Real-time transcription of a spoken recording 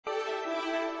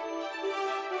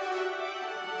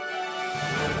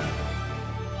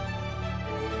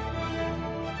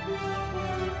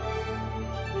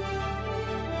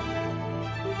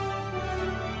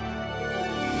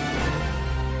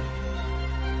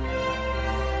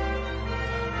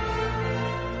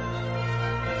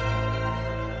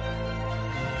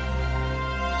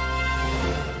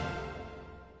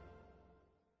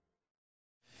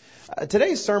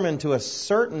Today's sermon, to a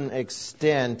certain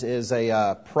extent, is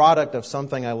a product of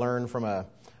something I learned from a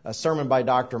sermon by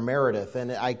Dr. Meredith.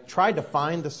 And I tried to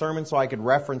find the sermon so I could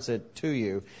reference it to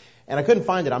you. And I couldn't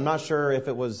find it. I'm not sure if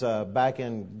it was back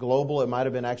in Global. It might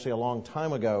have been actually a long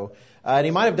time ago. And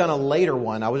he might have done a later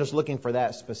one. I was just looking for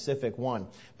that specific one.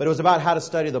 But it was about how to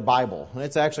study the Bible. And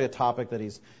it's actually a topic that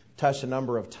he's touched a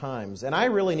number of times. And I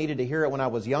really needed to hear it when I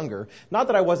was younger. Not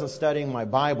that I wasn't studying my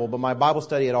Bible, but my Bible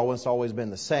study had always been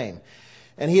the same.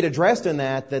 And he had addressed in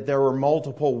that there were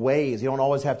multiple ways. You don't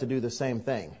always have to do the same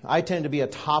thing. I tend to be a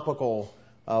topical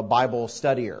Bible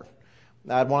studier.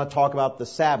 I'd want to talk about the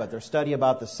Sabbath or study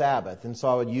about the Sabbath. And so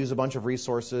I would use a bunch of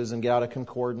resources and get out a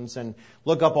concordance and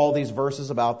look up all these verses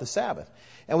about the Sabbath.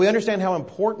 And we understand how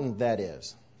important that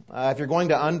is. If you're going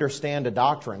to understand a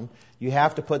doctrine, you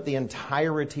have to put the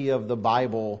entirety of the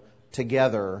Bible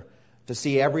together to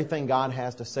see everything God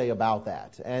has to say about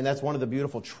that. And that's one of the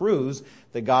beautiful truths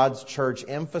that God's church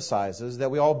emphasizes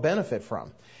that we all benefit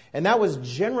from. And that was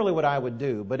generally what I would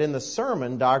do. But in the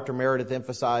sermon, Dr. Meredith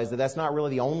emphasized that that's not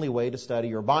really the only way to study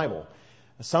your Bible.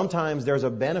 Sometimes there's a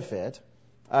benefit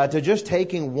to just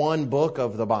taking one book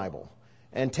of the Bible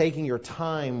and taking your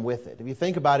time with it. If you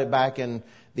think about it back in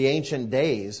the ancient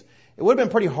days, it would have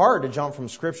been pretty hard to jump from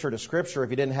Scripture to Scripture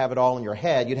if you didn't have it all in your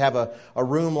head. You'd have a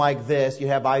room like this. You'd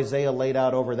have Isaiah laid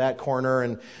out over that corner,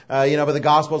 and but the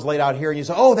Gospel's laid out here, and you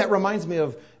say, "Oh, that reminds me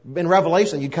of in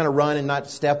Revelation." You'd kind of run and not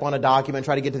step on a document, and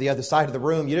try to get to the other side of the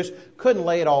room. You just couldn't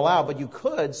lay it all out, but you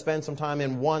could spend some time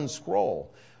in one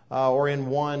scroll or in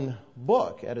one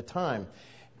book at a time.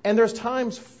 And there's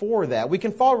times for that. We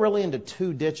can fall really into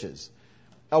two ditches.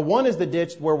 One is the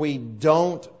ditch where we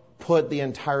don't put the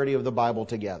entirety of the Bible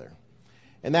together.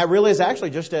 And that really is actually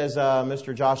just as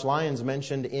Mr. Josh Lyons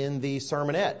mentioned in the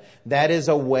sermonette. That is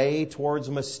a way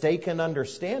towards mistaken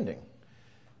understanding.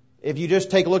 If you just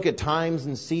take a look at times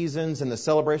and seasons and the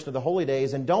celebration of the holy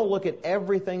days and don't look at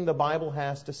everything the Bible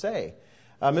has to say.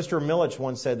 Mr. Milich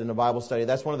once said in a Bible study,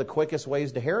 that's one of the quickest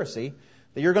ways to heresy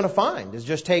that you're going to find, is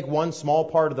just take one small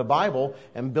part of the Bible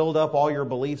and build up all your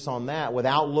beliefs on that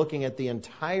without looking at the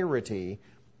entirety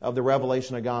of the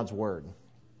revelation of God's Word.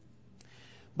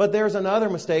 But there's another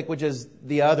mistake, which is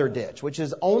the other ditch, which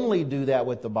is only do that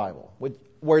with the Bible,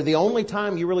 where the only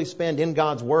time you really spend in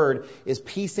God's Word is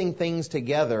piecing things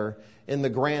together in the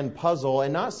grand puzzle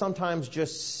and not sometimes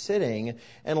just sitting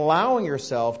and allowing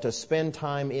yourself to spend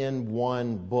time in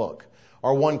one book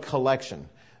or one collection.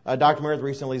 Dr. Meredith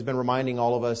recently has been reminding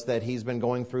all of us that he's been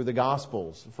going through the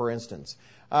Gospels, for instance.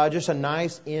 Just a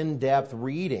nice in-depth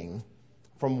reading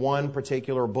from one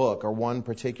particular book or one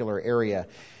particular area.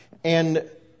 And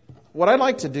what I'd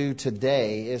like to do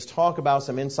today is talk about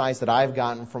some insights that I've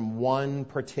gotten from one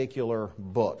particular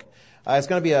book. It's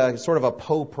going to be a sort of a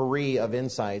potpourri of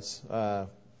insights.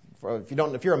 If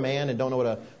you're a man and don't know what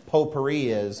a potpourri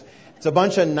is, it's a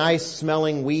bunch of nice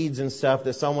smelling weeds and stuff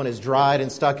that someone has dried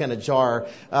and stuck in a jar.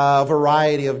 A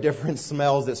variety of different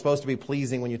smells that's supposed to be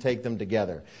pleasing when you take them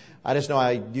together. I just know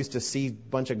I used to see a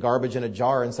bunch of garbage in a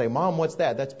jar and say, "Mom, what's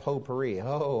that?" "That's potpourri."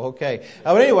 "Oh, okay."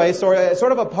 But anyway, sort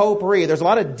of a potpourri. There's a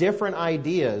lot of different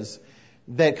ideas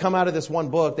that come out of this one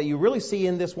book that you really see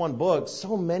in this one book.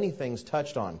 So many things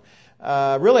touched on.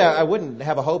 Really, I wouldn't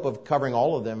have a hope of covering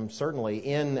all of them, certainly,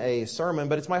 in a sermon,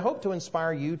 but it's my hope to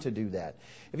inspire you to do that.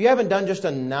 If you haven't done just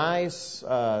a nice,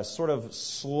 sort of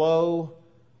slow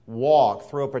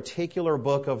walk through a particular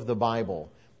book of the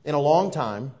Bible in a long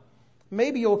time,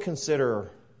 maybe you'll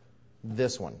consider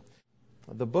this one,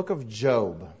 the book of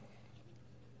Job.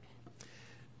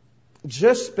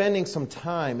 Just spending some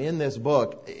time in this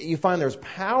book, you find there's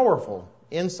powerful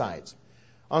insights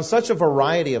on such a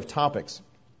variety of topics.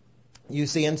 You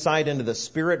see insight into the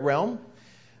spirit realm.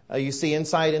 You see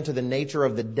insight into the nature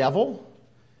of the devil,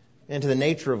 into the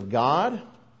nature of God.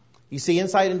 You see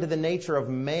insight into the nature of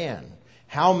man,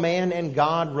 how man and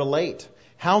God relate,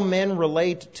 how men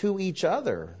relate to each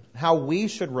other, how we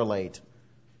should relate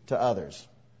to others.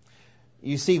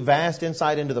 You see vast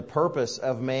insight into the purpose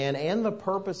of man and the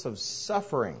purpose of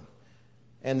suffering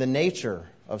and the nature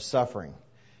of suffering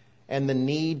and the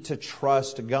need to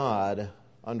trust God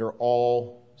under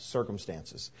all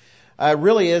circumstances. It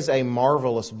really is a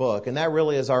marvelous book, and that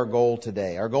really is our goal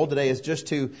today. Our goal today is just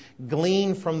to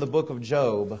glean from the book of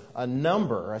Job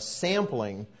a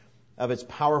sampling of its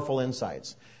powerful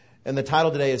insights. And the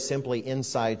title today is simply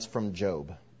Insights from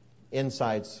Job.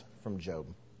 Insights from Job.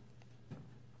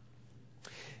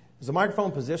 Is the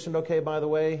microphone positioned okay, by the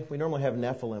way? We normally have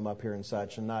Nephilim up here and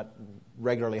such, and not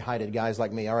regularly heighted guys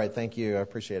like me. All right, thank you. I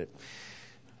appreciate it.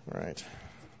 All right.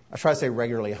 I try to say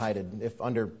regularly heighted, if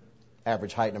under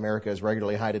average height in America is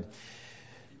regularly heighted.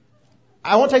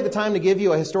 I won't take the time to give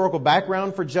you a historical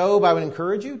background for Job. I would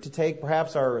encourage you to take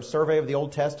perhaps our survey of the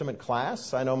Old Testament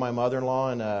class. I know my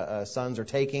mother-in-law and sons are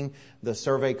taking the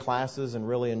survey classes and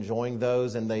really enjoying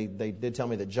those, and they did tell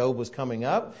me that Job was coming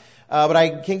up. But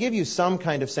I can give you some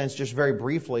kind of sense, just very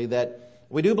briefly, that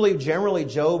we do believe generally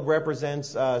Job represents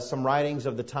some writings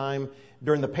of the time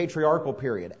during the patriarchal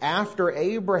period, after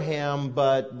Abraham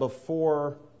but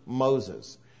before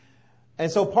Moses. And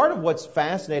so part of what's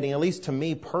fascinating, at least to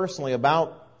me personally,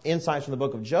 about insights from the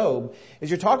book of Job,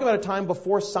 is you're talking about a time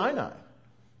before Sinai,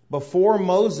 before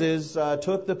Moses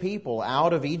took the people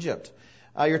out of Egypt.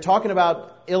 You're talking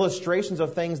about illustrations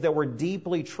of things that were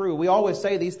deeply true. We always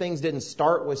say these things didn't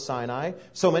start with Sinai.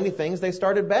 So many things, they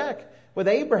started back with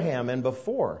Abraham and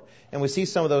before. And we see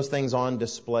some of those things on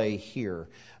display here.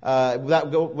 Without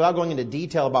going into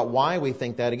detail about why we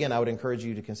think that, again, I would encourage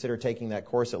you to consider taking that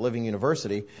course at Living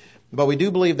University. But we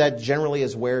do believe that generally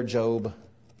is where Job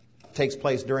takes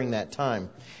place during that time.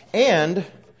 And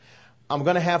I'm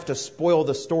going to have to spoil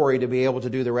the story to be able to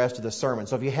do the rest of the sermon.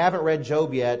 So if you haven't read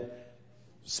Job yet,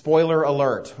 spoiler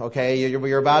alert, okay?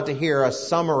 You're about to hear a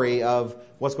summary of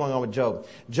what's going on with Job.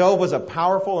 Job was a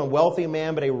powerful and wealthy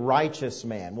man, but a righteous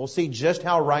man. We'll see just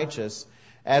how righteous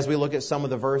as we look at some of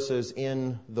the verses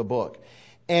in the book.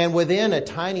 And within a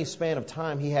tiny span of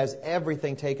time, he has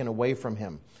everything taken away from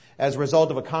him as a result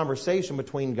of a conversation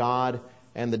between God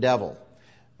and the devil.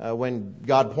 When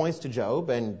God points to Job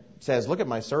and says, look at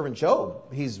my servant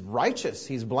Job. He's righteous.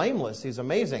 He's blameless. He's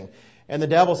amazing. And the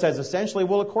devil says essentially,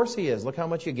 well, of course he is. Look how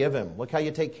much you give him. Look how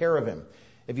you take care of him.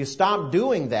 If you stop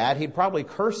doing that, he'd probably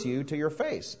curse you to your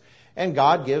face. And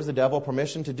God gives the devil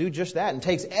permission to do just that and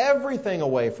takes everything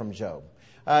away from Job.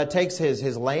 Takes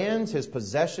his lands, his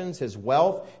possessions, his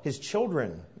wealth, his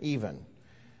children even.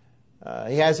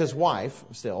 He has his wife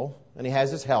still, and he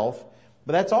has his health,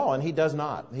 but that's all, and he does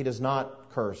not. He does not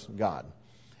curse God.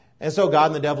 And so God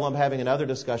and the devil end up having another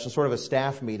discussion, sort of a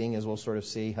staff meeting, as we'll sort of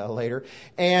see later.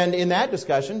 And in that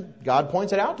discussion, God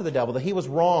points it out to the devil that he was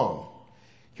wrong.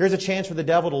 Here's a chance for the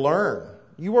devil to learn.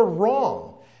 You were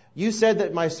wrong. You said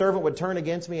that my servant would turn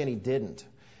against me, and he didn't.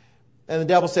 And the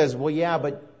devil says, well, yeah,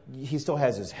 but he still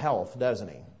has his health, doesn't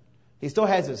he? He still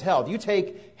has his health. You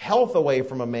take health away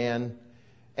from a man,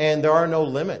 and there are no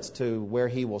limits to where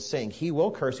he will sink. He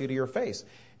will curse you to your face.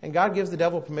 And God gives the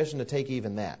devil permission to take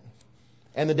even that.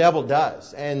 And the devil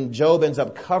does. And Job ends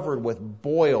up covered with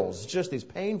boils, just these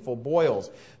painful boils,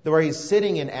 where he's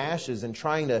sitting in ashes and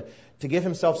trying to give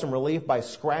himself some relief by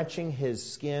scratching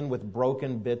his skin with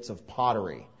broken bits of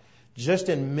pottery, just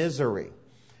in misery.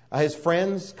 His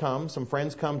friends come, some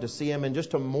friends come to see him and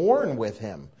just to mourn with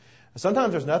him.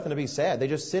 Sometimes there's nothing to be said. They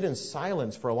just sit in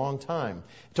silence for a long time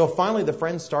until finally the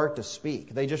friends start to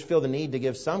speak. They just feel the need to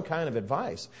give some kind of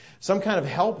advice, some kind of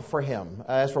help for him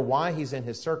as for why he's in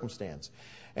his circumstance.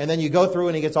 And then you go through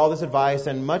and he gets all this advice,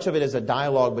 and much of it is a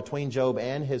dialogue between Job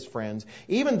and his friends.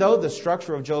 Even though the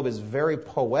structure of Job is very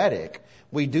poetic,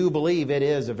 we do believe it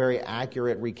is a very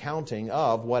accurate recounting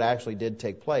of what actually did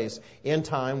take place in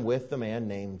time with the man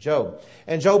named Job.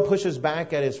 And Job pushes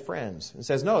back at his friends and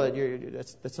says, no,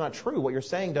 that's not true. What you're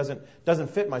saying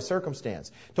doesn't fit my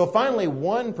circumstance. Till finally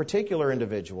one particular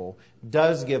individual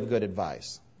does give good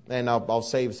advice. And I'll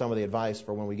save some of the advice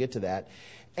for when we get to that.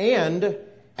 And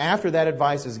after that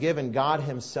advice is given, God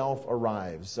himself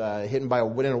arrives, hidden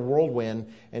in a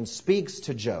whirlwind, and speaks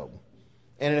to Job.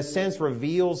 And in a sense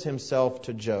reveals himself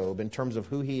to Job in terms of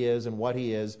who he is and what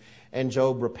he is. And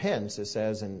Job repents, it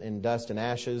says, in dust and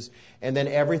ashes. And then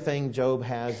everything Job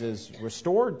has is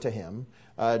restored to him.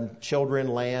 Children,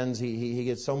 lands, he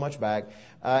gets so much back.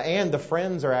 And the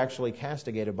friends are actually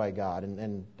castigated by God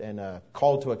and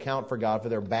called to account for God for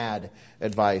their bad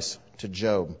advice to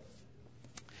Job.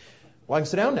 Well, I can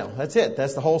sit down now. That's it.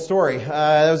 That's the whole story.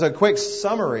 That was a quick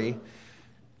summary.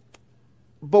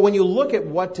 But when you look at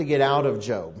what to get out of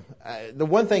Job, the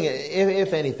one thing,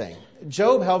 if anything,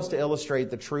 Job helps to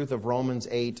illustrate the truth of Romans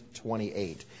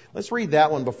 8:28. Let's read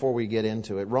that one before we get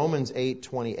into it. Romans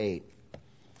 8:28.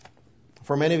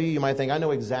 For many of you, you might think, I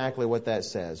know exactly what that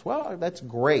says. Well, that's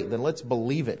great. Then let's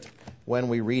believe it when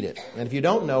we read it. And if you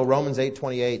don't know, Romans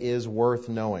 8:28 is worth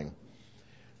knowing.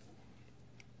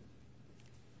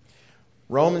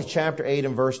 Romans chapter 8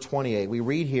 and verse 28. We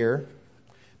read here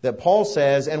that Paul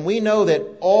says, and we know that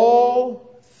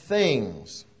all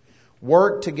things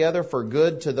work together for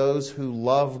good to those who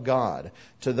love God,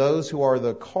 to those who are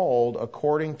the called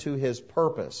according to His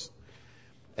purpose.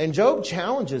 And Job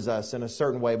challenges us in a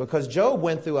certain way because Job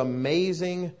went through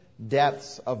amazing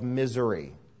depths of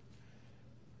misery.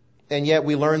 And yet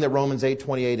we learn that Romans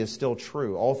 8:28 is still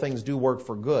true. All things do work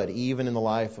for good, even in the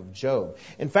life of Job.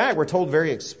 In fact, we're told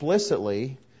very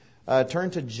explicitly, turn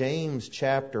to James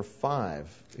chapter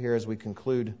 5 here as we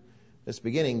conclude this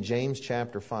beginning. James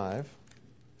chapter 5.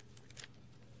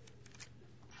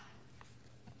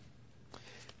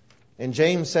 And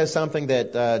James says something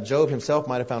that Job himself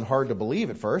might have found hard to believe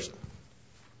at first.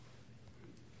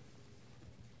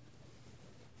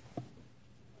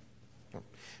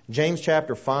 James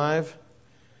chapter 5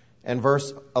 and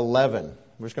verse 11.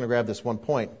 We're just going to grab this one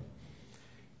point.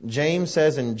 James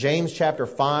says in James chapter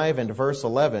 5 and verse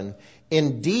 11,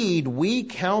 "Indeed, we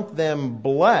count them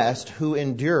blessed who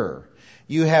endure.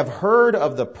 You have heard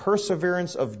of the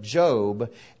perseverance of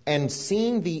Job and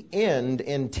seen the end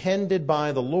intended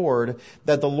by the Lord,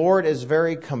 that the Lord is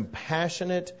very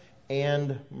compassionate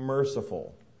and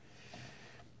merciful."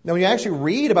 Now, when you actually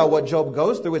read about what Job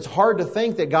goes through, it's hard to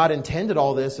think that God intended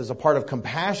all this as a part of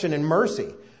compassion and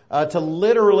mercy. To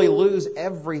literally lose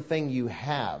everything you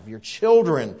have, your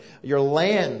children, your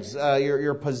lands,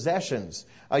 your possessions,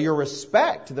 your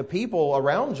respect. The people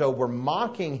around Job were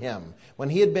mocking him when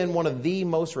he had been one of the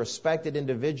most respected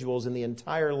individuals in the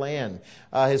entire land.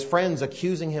 His friends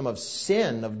accusing him of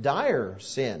sin, of dire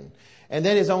sin. And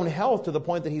then his own health to the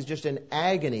point that he's just in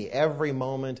agony every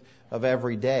moment of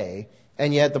every day.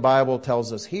 And yet the Bible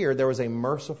tells us here there was a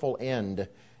merciful end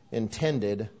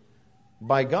intended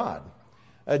by God.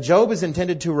 Job is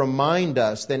intended to remind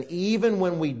us that even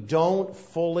when we don't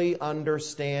fully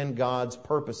understand God's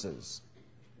purposes,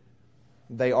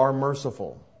 they are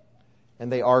merciful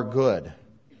and they are good.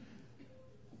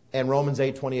 And Romans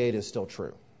 8:28 is still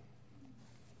true.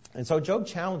 And so Job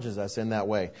challenges us in that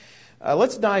way.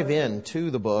 Let's dive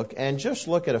into the book and just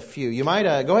look at a few. You might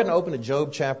go ahead and open to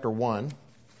Job chapter 1.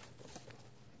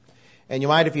 And you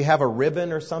might, if you have a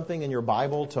ribbon or something in your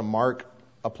Bible to mark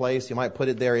a place, you might put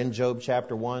it there in Job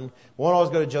chapter 1. We won't always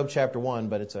go to Job chapter 1,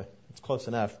 but it's close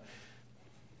enough.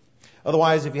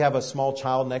 Otherwise, if you have a small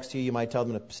child next to you, you might tell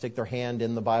them to stick their hand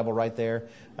in the Bible right there.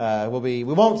 We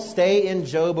won't stay in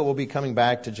Job, but we'll be coming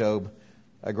back to Job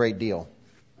a great deal.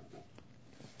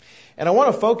 And I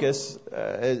want to focus,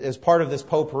 as part of this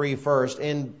potpourri first,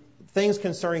 in things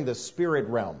concerning the spirit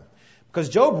realm. Because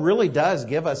Job really does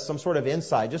give us some sort of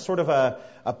insight, just sort of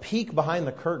a peek behind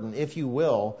the curtain, if you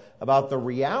will, about the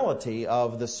reality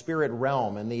of the spirit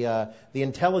realm and the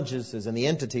intelligences and the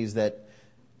entities that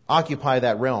occupy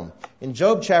that realm. In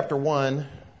Job chapter 1,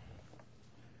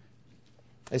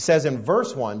 it says in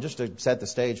verse 1, just to set the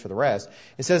stage for the rest,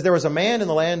 it says, "There was a man in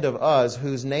the land of Uz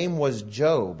whose name was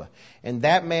Job, and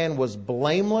that man was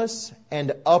blameless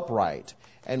and upright,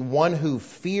 and one who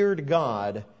feared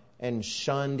God and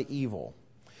shunned evil."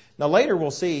 Now later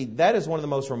we'll see that is one of the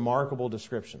most remarkable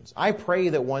descriptions. I pray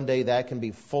that one day that can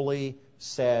be fully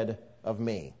said of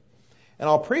me. And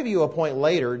I'll preview a point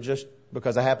later, just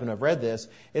because I happen to have read this,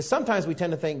 is sometimes we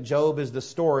tend to think Job is the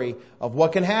story of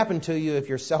what can happen to you if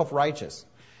you're self-righteous.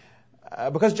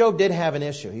 Because Job did have an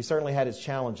issue. He certainly had his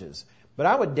challenges. But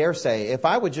I would dare say, if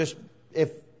I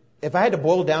had to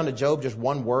boil down to Job just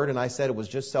one word and I said it was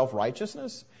just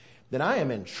self-righteousness, then I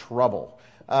am in trouble.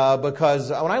 Because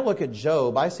when I look at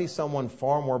Job, I see someone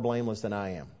far more blameless than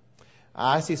I am.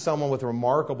 I see someone with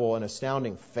remarkable and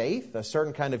astounding faith, a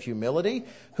certain kind of humility,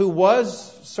 who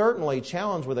was certainly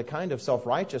challenged with a kind of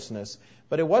self-righteousness,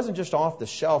 but it wasn't just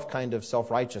off-the-shelf kind of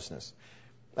self-righteousness.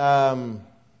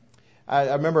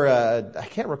 I remember, I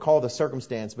can't recall the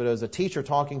circumstance, but it was a teacher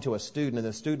talking to a student, and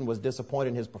the student was disappointed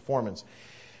in his performance.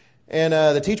 And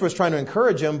the teacher was trying to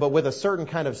encourage him, but with a certain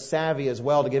kind of savvy as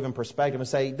well to give him perspective and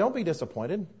say, "Don't be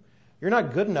disappointed. You're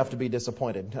not good enough to be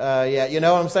disappointed." Yeah, you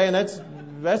know what I'm saying?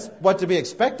 That's what to be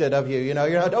expected of you. You know,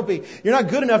 you're not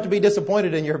good enough to be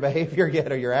disappointed in your behavior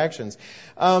yet or your actions.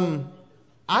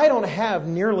 I don't have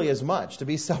nearly as much to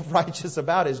be self-righteous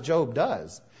about as Job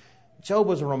does. Job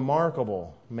was a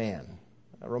remarkable man.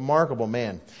 A remarkable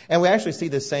man. And we actually see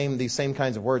these same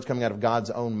kinds of words coming out of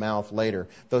God's own mouth later,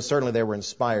 though certainly they were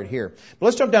inspired here. But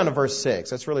let's jump down to verse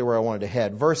 6. That's really where I wanted to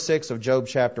head. Verse 6 of Job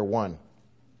chapter 1.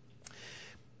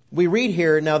 We read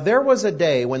here, "Now there was a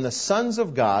day when the sons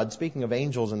of God," speaking of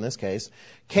angels in this case,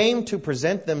 "came to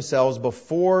present themselves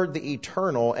before the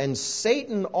Eternal, and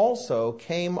Satan also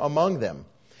came among them.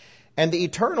 And the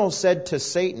Eternal said to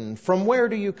Satan, 'From where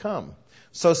do you come?'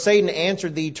 So Satan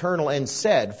answered the Eternal and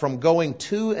said, 'From going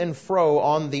to and fro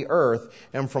on the earth,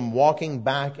 and from walking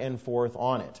back and forth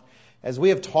on it.'" As we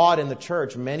have taught in the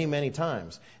church many, many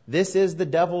times, this is the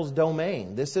devil's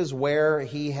domain. This is where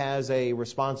he has a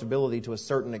responsibility to a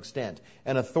certain extent,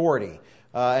 an authority.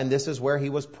 And this is where he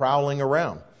was prowling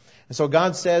around. And so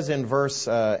God says in verse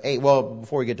 8, well,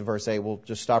 before we get to verse 8, we'll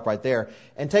just stop right there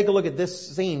and take a look at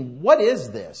this scene. What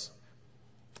is this?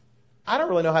 I don't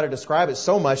really know how to describe it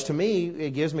so much. To me,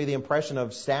 it gives me the impression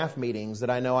of staff meetings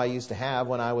that I know I used to have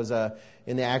when I was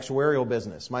in the actuarial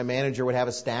business. My manager would have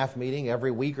a staff meeting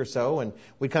every week or so, and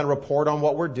we'd kind of report on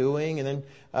what we're doing, and then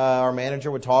our manager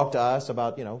would talk to us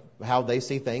about, how they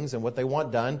see things and what they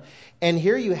want done. And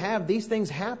here you have these things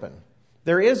happen.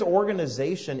 There is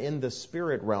organization in the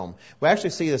spirit realm. We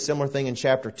actually see a similar thing in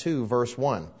chapter 2, verse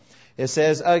 1. It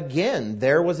says, "Again,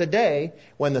 there was a day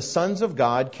when the sons of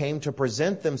God came to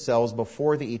present themselves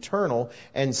before the Eternal,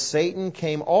 and Satan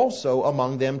came also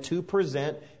among them to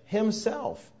present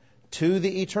himself to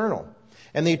the Eternal.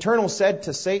 And the Eternal said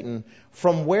to Satan,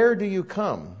 'From where do you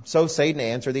come?' So Satan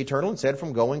answered the Eternal and said,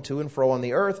 'From going to and fro on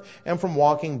the earth, and from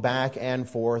walking back and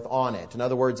forth on it.'" In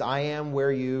other words, I am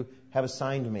where you have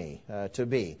assigned me to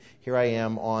be. Here I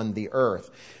am on the earth.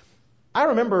 I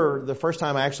remember the first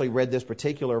time I actually read this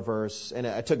particular verse, and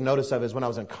I took notice of it, when I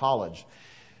was in college.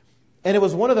 And it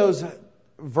was one of those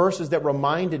verses that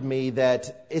reminded me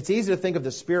that it's easy to think of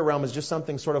the spirit realm as just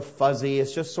something sort of fuzzy.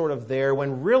 It's just sort of there,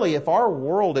 when really, if our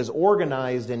world is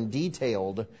organized and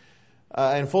detailed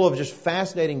and full of just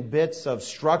fascinating bits of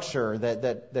structure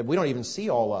that we don't even see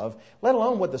all of, let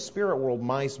alone what the spirit world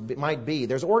might be.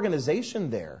 There's organization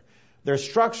there. There's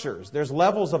structures. There's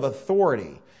levels of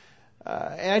authority.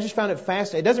 And I just found it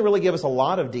fascinating. It doesn't really give us a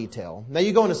lot of detail. Now,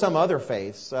 you go into some other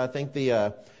faiths. I think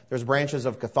there's branches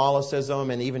of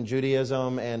Catholicism and even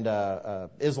Judaism and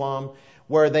Islam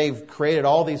where they've created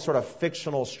all these sort of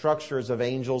fictional structures of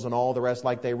angels and all the rest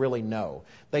like they really know.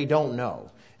 They don't know.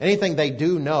 Anything they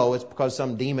do know is because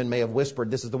some demon may have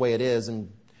whispered, "This is the way it is,"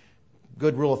 and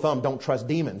good rule of thumb, don't trust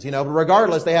demons. But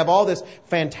regardless, they have all this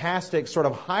fantastic sort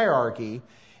of hierarchy.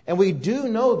 And we do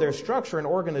know their structure and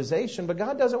organization, but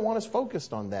God doesn't want us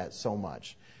focused on that so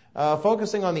much.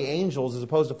 Focusing on the angels as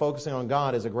opposed to focusing on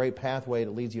God is a great pathway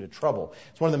that leads you to trouble.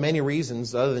 It's one of the many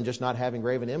reasons, other than just not having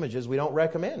graven images, we don't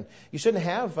recommend. You shouldn't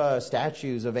have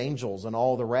statues of angels and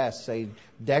all the rest, say,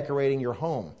 decorating your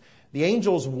home. The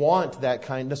angels want that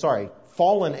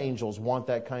fallen angels want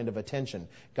that kind of attention.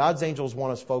 God's angels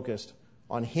want us focused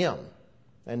on Him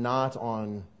and not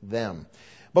on them.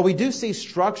 But we do see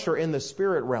structure in the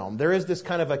spirit realm. There is this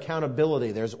kind of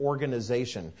accountability. There's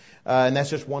organization. And that's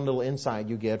just one little insight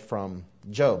you get from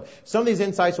Job. Some of these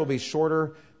insights will be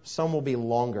shorter. Some will be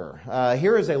longer.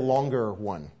 Here is a longer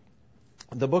one.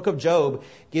 The book of Job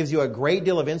gives you a great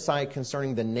deal of insight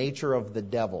concerning the nature of the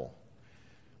devil.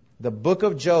 The book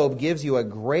of Job gives you a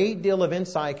great deal of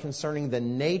insight concerning the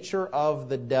nature of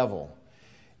the devil.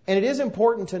 And it is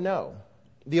important to know.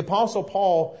 The Apostle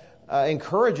Paul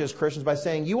encourages Christians by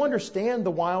saying, you understand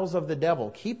the wiles of the devil.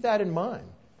 Keep that in mind.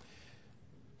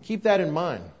 Keep that in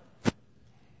mind.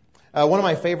 One of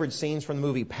my favorite scenes from the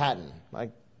movie Patton,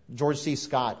 like George C.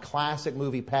 Scott, classic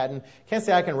movie Patton. Can't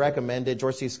say I can recommend it.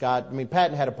 George C. Scott,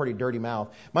 Patton had a pretty dirty mouth.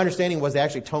 My understanding was they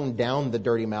actually toned down the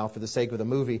dirty mouth for the sake of the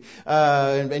movie.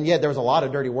 And yet there was a lot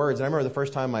of dirty words. And I remember the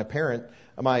first time my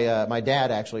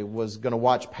dad actually was going to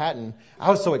watch Patton, I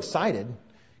was so excited.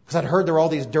 Because I'd heard there were all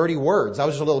these dirty words. I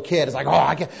was just a little kid. It's like,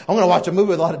 I'm going to watch a movie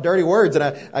with a lot of dirty words.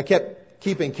 And I kept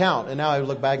keeping count. And now I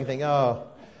look back and think, that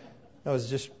was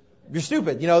just, you're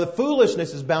stupid. The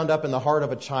foolishness is bound up in the heart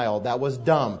of a child. That was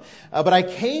dumb. But I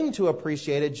came to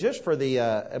appreciate it just for the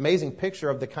amazing picture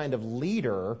of the kind of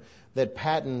leader that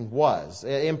Patton was,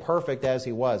 imperfect as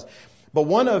he was. But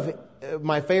one of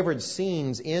my favorite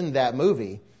scenes in that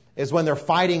movie is when they're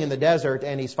fighting in the desert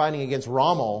and he's fighting against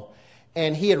Rommel.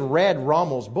 And he had read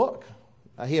Rommel's book.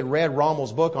 He had read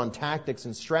Rommel's book on tactics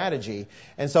and strategy.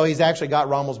 And so he's actually got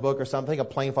Rommel's book or something. A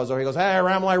plane falls over. He goes, "Hey,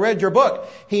 Rommel, I read your book."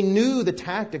 He knew the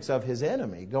tactics of his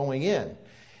enemy going in.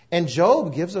 And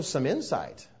Job gives us some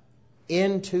insight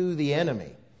into the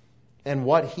enemy and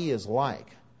what he is like.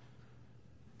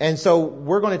 And so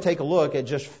we're going to take a look at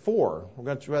just four. We're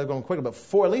going to try to go quickly, but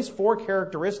at least four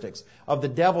characteristics of the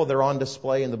devil that are on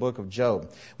display in the book of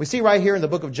Job. We see right here in the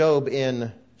book of Job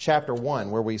in chapter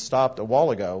 1, where we stopped a while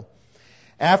ago,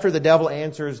 after the devil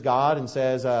answers God and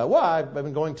says, I've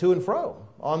been going to and fro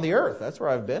on the earth. That's where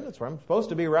I've been. That's where I'm supposed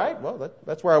to be, right? Well,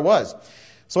 that's where I was.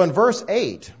 So in verse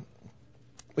 8,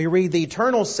 we read, "The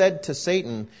Eternal said to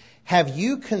Satan,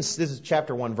 this is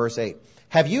chapter 1, verse 8,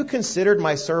 'Have you considered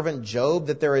my servant Job,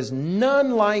 that there is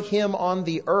none like him on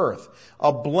the earth,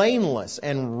 a blameless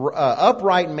and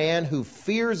upright man who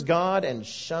fears God and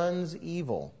shuns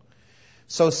evil?'"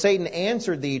 So Satan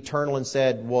answered the Eternal and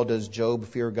said, well, does Job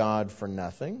fear God for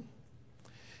nothing?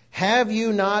 Have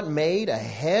you not made a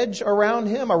hedge around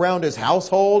him, around his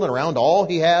household, and around all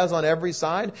he has on every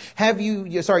side?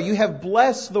 You have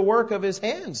blessed the work of his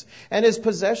hands, and his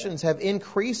possessions have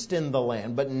increased in the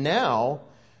land. But now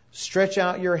stretch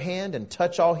out your hand and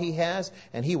touch all he has,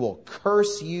 and he will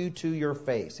curse you to your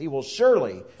face. He will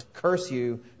surely curse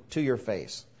you to your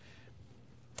face.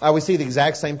 We see the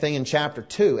exact same thing in chapter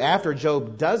 2. After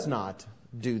Job does not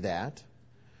do that,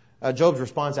 Job's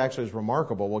response actually is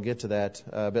remarkable. We'll get to that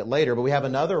a bit later. But we have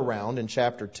another round in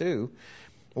chapter 2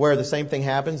 where the same thing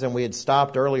happens, and we had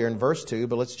stopped earlier in verse 2,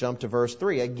 but let's jump to verse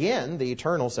 3. Again, the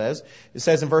Eternal says, it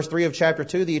says in verse 3 of chapter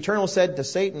 2, the Eternal said to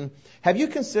Satan, have you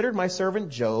considered my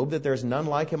servant Job, that there's none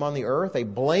like him on the earth, a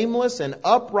blameless and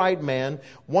upright man,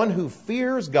 one who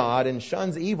fears God and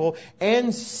shuns evil,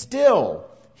 and still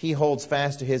he holds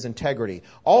fast to his integrity,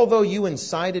 although you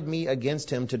incited me against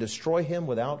him to destroy him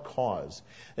without cause.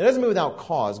 It doesn't mean without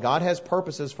cause. God has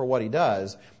purposes for what he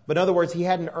does. But in other words, he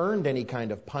hadn't earned any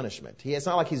kind of punishment. It's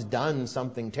not like he's done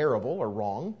something terrible or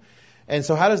wrong. And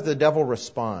so how does the devil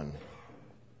respond?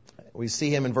 We see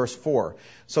him in verse 4.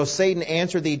 So Satan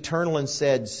answered the Eternal and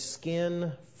said,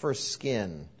 skin for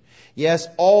skin. Yes,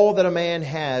 all that a man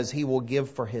has he will give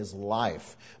for his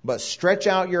life. But stretch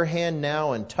out your hand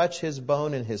now and touch his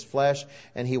bone and his flesh,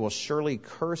 and he will surely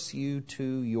curse you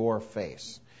to your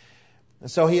face. And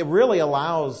so he really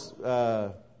allows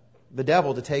the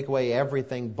devil to take away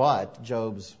everything but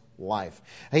Job's life.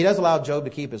 He does allow Job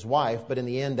to keep his wife, but in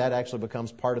the end that actually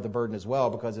becomes part of the burden as well,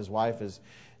 because his wife is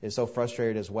so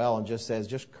frustrated as well and just says,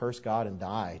 just curse God and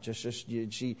die.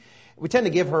 We tend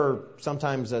to give her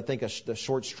sometimes, I think, a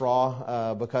short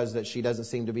straw because that she doesn't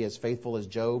seem to be as faithful as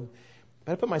Job.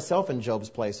 But I put myself in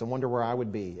Job's place and wonder where I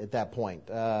would be at that point.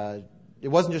 It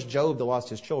wasn't just Job that lost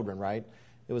his children, right?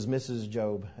 It was Mrs.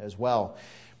 Job as well.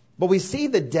 But we see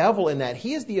the devil in that.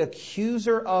 He is the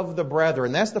accuser of the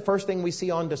brethren. That's the first thing we see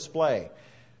on display.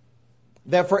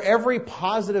 That for every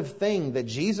positive thing that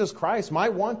Jesus Christ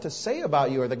might want to say about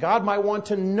you, or that God might want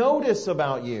to notice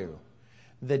about you,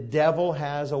 the devil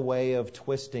has a way of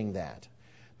twisting that.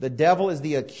 The devil is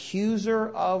the accuser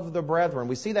of the brethren.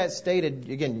 We see that stated,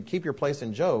 again, keep your place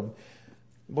in Job,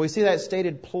 but we see that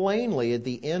stated plainly at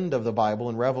the end of the Bible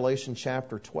in Revelation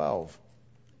chapter 12.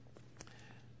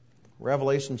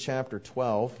 Revelation chapter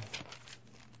 12.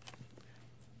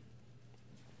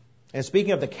 And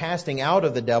speaking of the casting out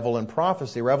of the devil in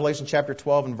prophecy, Revelation chapter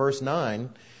 12 and verse 9,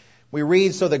 we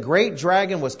read, so the great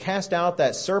dragon was cast out,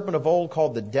 that serpent of old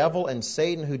called the devil and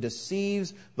Satan, who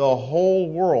deceives the whole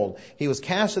world. He was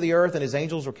cast to the earth, and his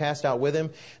angels were cast out with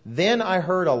him. Then I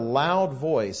heard a loud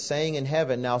voice saying in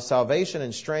heaven, now salvation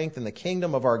and strength and the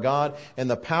kingdom of our God and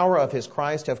the power of his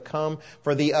Christ have come.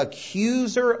 For the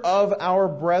accuser of our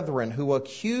brethren, who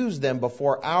accused them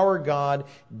before our God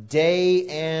day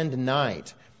and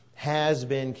night, has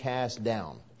been cast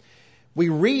down. We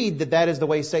read that that is the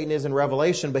way Satan is in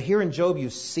Revelation, but here in Job you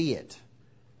see it.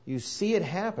 You see it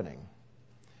happening.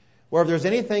 Where if there's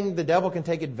anything the devil can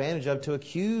take advantage of to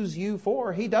accuse you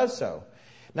for, he does so.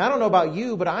 Now I don't know about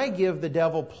you, but I give the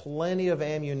devil plenty of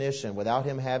ammunition without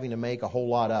him having to make a whole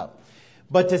lot up.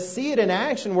 But to see it in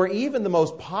action where even the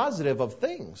most positive of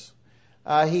things,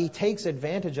 he takes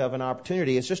advantage of an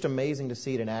opportunity. It's just amazing to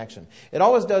see it in action. It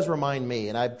always does remind me,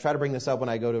 and I try to bring this up when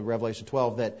I go to Revelation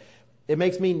 12, that it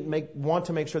makes me want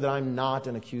to make sure that I'm not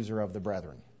an accuser of the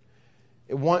brethren.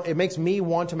 It makes me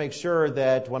want to make sure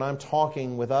that when I'm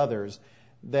talking with others,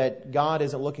 that God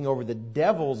isn't looking over the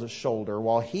devil's shoulder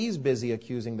while he's busy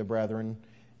accusing the brethren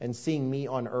and seeing me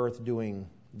on earth doing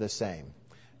the same.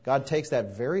 God takes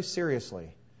that very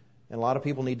seriously. And a lot of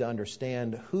people need to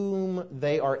understand whom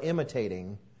they are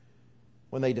imitating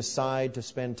when they decide to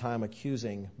spend time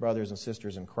accusing brothers and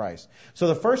sisters in Christ. So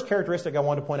the first characteristic I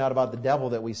want to point out about the devil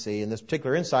that we see in this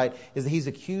particular insight is that he's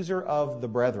accuser of the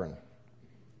brethren.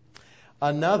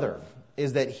 Another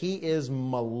is that he is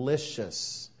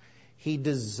malicious. He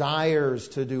desires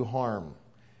to do harm.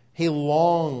 He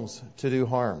longs to do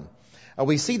harm.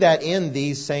 We see that in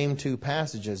these same two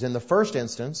passages. In the first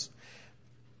instance,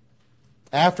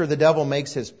 after the devil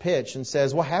makes his pitch and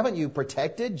says, well, haven't you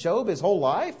protected Job his whole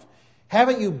life?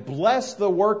 Haven't you blessed the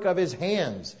work of his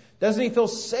hands? Doesn't he feel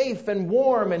safe and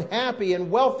warm and happy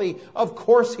and wealthy? Of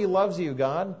course he loves you,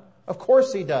 God. Of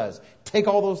course he does. Take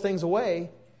all those things away,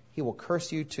 he will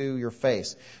curse you to your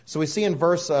face. So we see in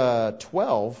verse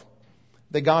 12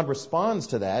 that God responds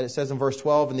to that. It says in verse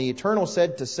 12, and the Eternal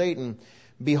said to Satan,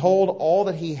 behold, all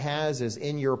that he has is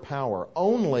in your power.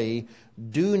 Only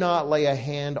do not lay a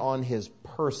hand on his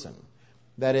person.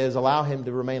 That is, allow him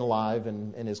to remain alive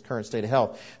in his current state of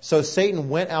health. So Satan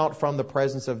went out from the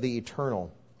presence of the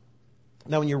Eternal.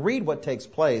 Now, when you read what takes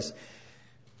place,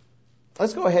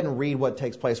 let's go ahead and read what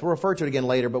takes place. We'll refer to it again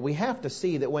later, but we have to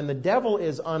see that when the devil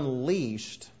is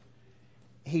unleashed,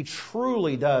 he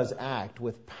truly does act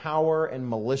with power and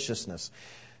maliciousness.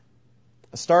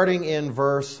 Starting in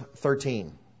verse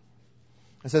 13.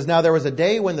 It says, "Now there was a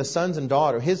day when the sons and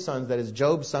daughters, his sons, that is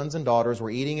Job's sons and daughters,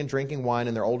 were eating and drinking wine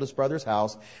in their oldest brother's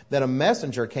house. Then a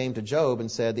messenger came to Job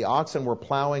and said, the oxen were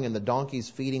plowing and the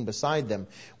donkeys feeding beside them,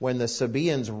 when the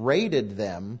Sabaeans raided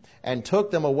them and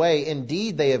took them away.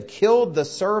 Indeed, they have killed the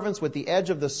servants with the edge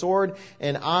of the sword,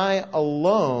 and I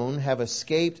alone have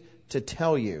escaped to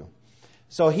tell you."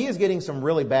 So he is getting some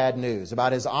really bad news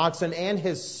about his oxen and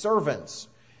his servants.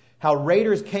 How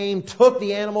raiders came, took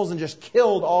the animals, and just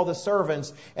killed all the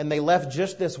servants, and they left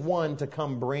just this one to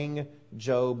come bring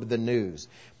Job the news.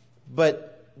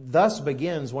 But thus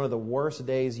begins one of the worst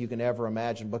days you can ever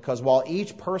imagine, because while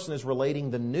each person is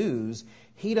relating the news,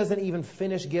 he doesn't even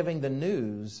finish giving the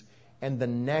news, and the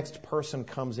next person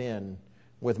comes in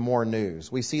with more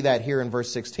news. We see that here in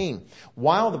verse 16.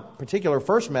 While the particular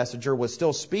first messenger was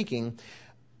still speaking,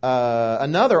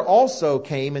 another also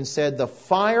came and said, "The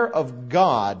fire of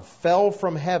God fell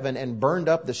from heaven and burned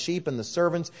up the sheep and the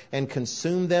servants and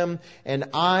consumed them, and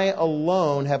I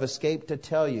alone have escaped to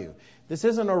tell you." This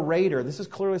isn't a raider. This is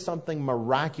clearly something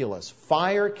miraculous.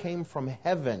 Fire came from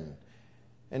heaven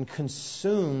and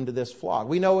consumed this flock.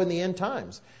 We know in the end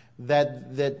times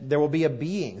that there will be a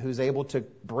being who's able to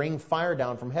bring fire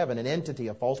down from heaven, an entity,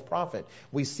 a false prophet.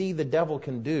 We see the devil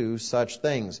can do such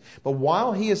things. But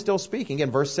while he is still speaking,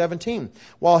 in verse 17,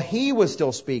 while he was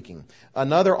still speaking,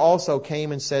 another also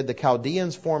came and said, "The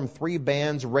Chaldeans formed 3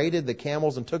 bands, raided the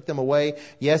camels and took them away,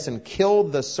 yes, and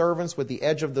killed the servants with the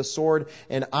edge of the sword,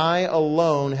 and I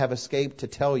alone have escaped to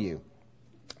tell you."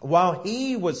 While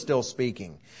he was still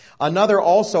speaking, another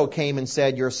also came and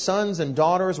said, "Your sons and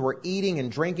daughters were eating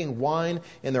and drinking wine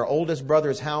in their oldest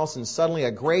brother's house, and suddenly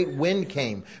a great wind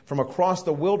came from across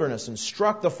the wilderness and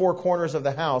struck the 4 corners of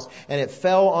the house, and it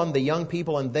fell on the young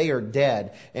people, and they are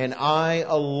dead. And I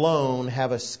alone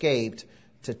have escaped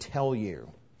to tell you."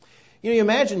 You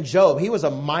imagine Job. He was a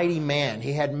mighty man.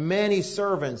 He had many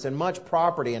servants and much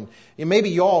property. And maybe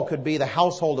y'all could be the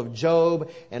household of Job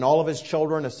and all of his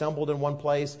children assembled in one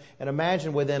place. And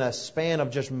imagine within a span of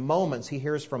just moments, he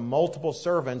hears from multiple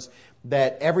servants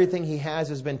that everything he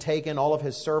has been taken, all of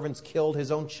his servants killed,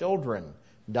 his own children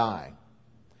die.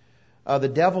 The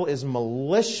devil is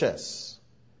malicious.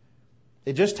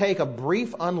 It just take a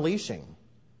brief unleashing.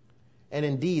 And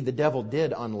indeed, the devil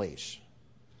did unleash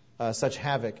such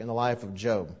havoc in the life of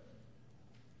Job.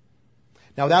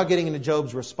 Now, without getting into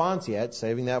Job's response yet,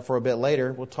 saving that for a bit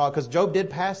later, we'll talk, because Job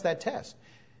did pass that test.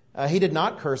 He did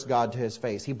not curse God to his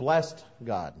face. He blessed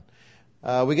God.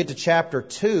 We get to chapter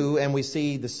 2, and we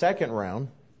see the second round,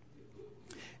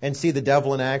 and see the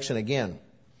devil in action again.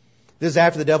 This is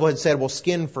after the devil had said, well,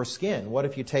 skin for skin. What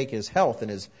if you take his health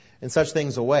and such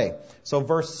things away? So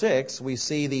verse 6, we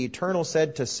see the Eternal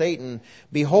said to Satan,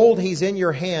 "Behold, he's in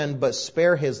your hand, but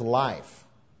spare his life."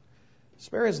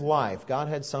 Spare his life. God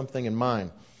had something in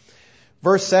mind.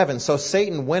 Verse 7, so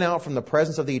Satan went out from the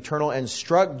presence of the Eternal and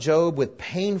struck Job with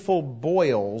painful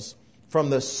boils from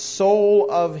the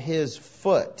sole of his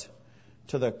foot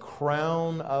to the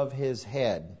crown of his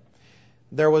head.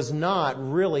 There was not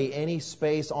really any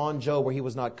space on Job where he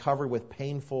was not covered with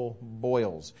painful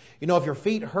boils. You know, if your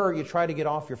feet hurt, you try to get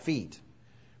off your feet.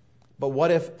 But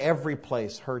what if every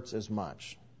place hurts as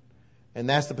much? And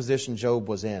that's the position Job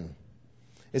was in.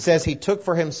 It says he took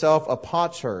for himself a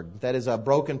potsherd, that is a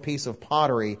broken piece of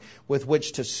pottery, with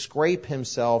which to scrape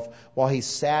himself while he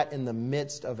sat in the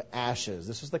midst of ashes.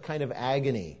 This was the kind of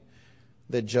agony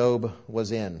that Job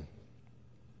was in.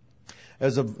 It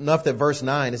was enough that verse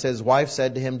 9, it says, his wife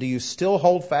said to him, "Do you still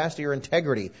hold fast to your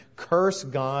integrity? Curse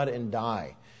God and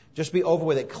die." Just be over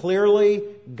with it. Clearly,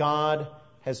 God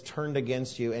has turned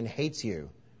against you and hates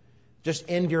you. Just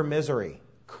end your misery.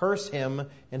 Curse him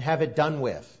and have it done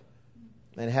with.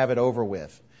 And have it over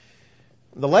with.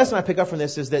 The lesson I pick up from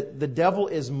this is that the devil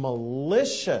is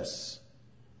malicious.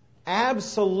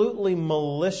 Absolutely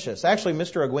malicious. Actually,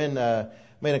 Mr. Aguin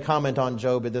made a comment on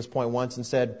Job at this point once and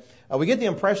said, we get the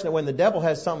impression that when the devil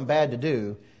has something bad to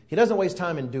do, he doesn't waste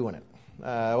time in doing it.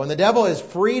 When the devil is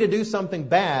free to do something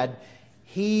bad,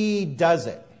 he does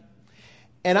it.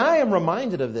 And I am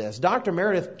reminded of this. Dr.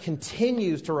 Meredith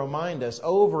continues to remind us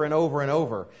over and over and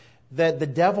over that the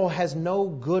devil has no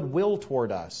goodwill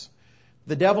toward us.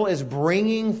 The devil is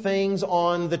bringing things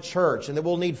on the church, and that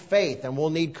we'll need faith and we'll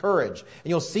need courage. And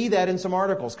you'll see that in some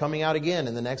articles coming out again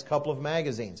in the next couple of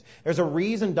magazines. There's a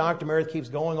reason Dr. Meredith keeps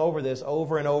going over this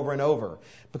over and over and over,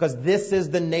 because this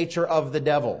is the nature of the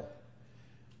devil.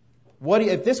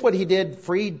 If this is what he did,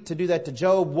 freed to do that to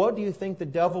Job, what do you think the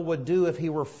devil would do if he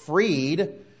were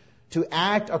freed to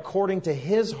act according to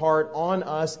his heart on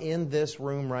us in this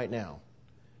room right now?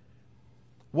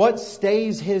 What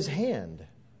stays his hand?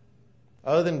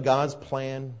 Other than God's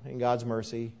plan and God's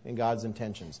mercy and God's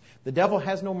intentions. The devil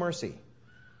has no mercy.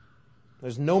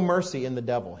 There's no mercy in the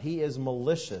devil. He is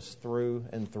malicious through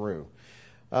and through.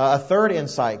 A third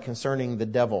insight concerning the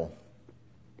devil.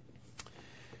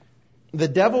 The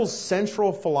devil's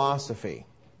central philosophy,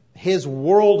 his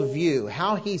worldview,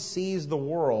 how he sees the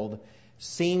world,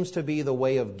 seems to be the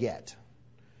way of get.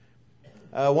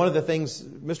 One of the things,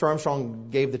 Mr. Armstrong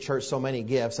gave the church so many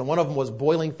gifts, and one of them was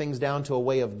boiling things down to a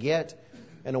way of get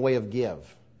and a way of give.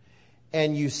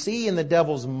 And you see in the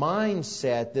devil's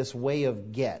mindset this way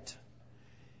of get.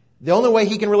 The only way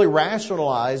he can really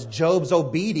rationalize Job's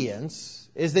obedience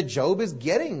is that Job is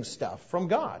getting stuff from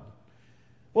God.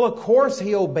 Well, of course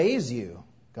he obeys you,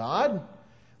 God.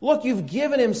 Look, you've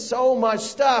given him so much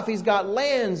stuff. He's got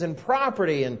lands and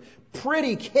property and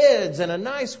pretty kids and a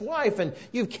nice wife, and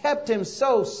you've kept him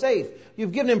so safe.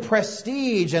 You've given him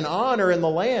prestige and honor in the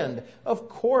land. Of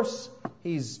course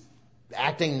he's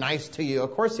acting nice to you.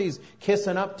 Of course he's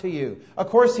kissing up to you. Of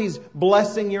course he's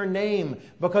blessing your name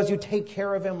because you take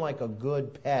care of him like a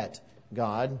good pet,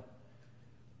 God.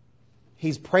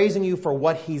 He's praising you for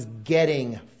what he's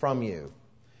getting from you.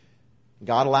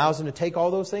 God allows him to take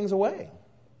all those things away.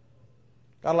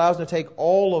 God allows him to take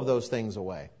all of those things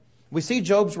away. We see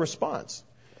Job's response.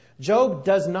 Job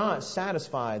does not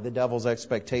satisfy the devil's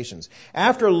expectations.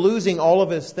 After losing all of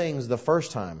his things the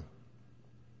first time,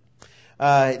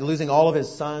 losing all of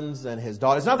his sons and his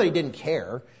daughters. It's not that he didn't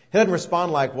care. He doesn't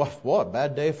respond like, well, what a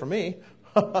bad day for me.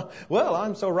 Well,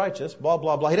 I'm so righteous, blah,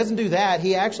 blah, blah. He doesn't do that.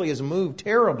 He actually is moved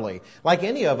terribly, like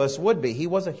any of us would be. He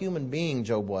was a human being,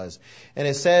 Job was. And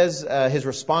it says his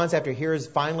response after he hears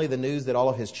finally the news that all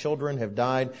of his children have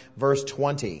died, verse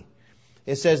 20.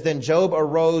 It says, then Job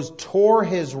arose, tore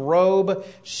his robe,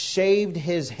 shaved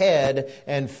his head,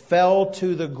 and fell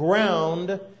to the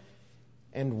ground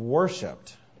and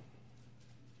worshipped.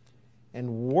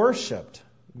 And worshipped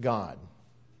God.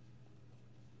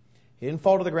 He didn't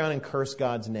fall to the ground and curse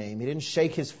God's name. He didn't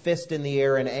shake his fist in the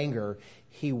air in anger.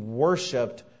 He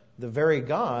worshipped the very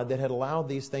God that had allowed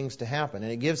these things to happen.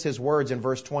 And it gives his words in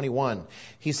verse 21.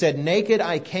 He said, naked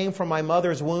I came from my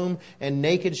mother's womb, and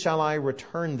naked shall I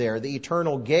return there. The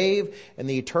Eternal gave, and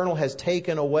the Eternal has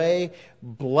taken away.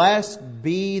 Blessed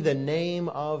be the name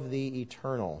of the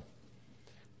Eternal.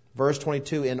 Verse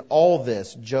 22, in all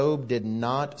this, Job did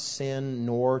not sin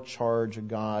nor charge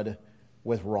God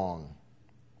with wrong.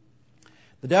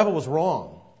 The devil was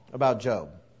wrong about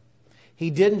Job. He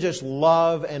didn't just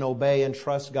love and obey and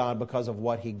trust God because of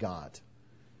what he got.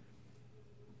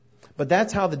 But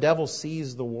that's how the devil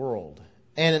sees the world.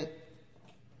 And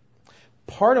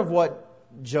part of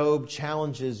what Job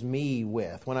challenges me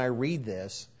with when I read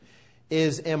this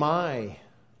is, am I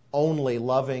only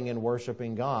loving and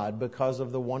worshiping God because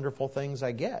of the wonderful things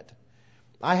I get?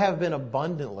 I have been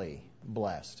abundantly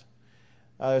blessed.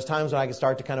 There's times when I can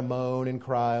start to kind of moan and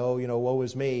cry, oh, woe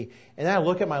is me. And then I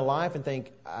look at my life and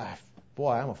think,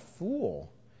 boy, I'm a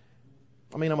fool.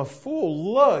 I'm a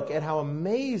fool. Look at how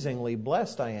amazingly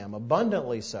blessed I am,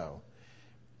 abundantly so.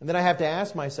 And then I have to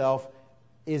ask myself,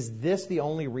 is this the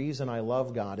only reason I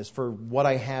love God, is for what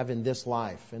I have in this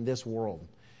life, in this world?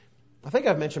 I think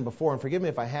I've mentioned before, and forgive me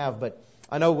if I have, but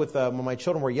I know when my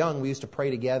children were young, we used to pray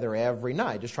together every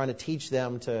night, just trying to teach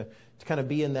them to kind of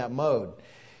be in that mode.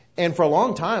 And for a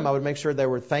long time, I would make sure they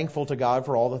were thankful to God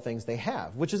for all the things they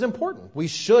have, which is important. We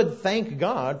should thank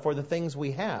God for the things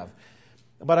we have.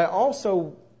 But I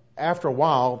also, after a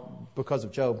while, because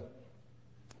of Job,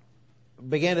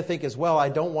 began to think as well, I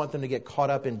don't want them to get caught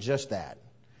up in just that.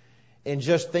 In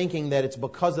just thinking that it's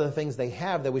because of the things they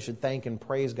have that we should thank and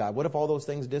praise God. What if all those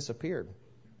things disappeared?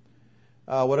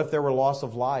 What if there were loss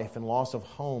of life and loss of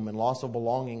home and loss of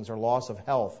belongings or loss of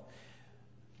health?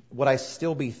 Would I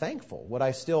still be thankful? Would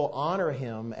I still honor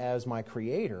Him as my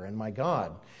Creator and my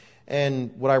God?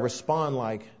 And would I respond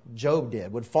like Job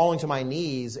did? Would falling to my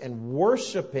knees and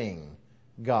worshiping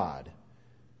God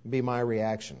be my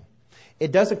reaction?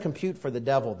 It doesn't compute for the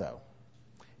devil, though.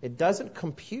 It doesn't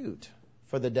compute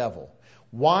for the devil.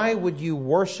 Why would you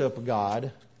worship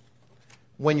God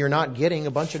when you're not getting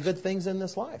a bunch of good things in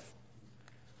this life?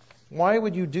 Why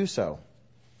would you do so?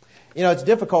 You know, it's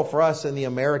difficult for us in the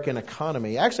American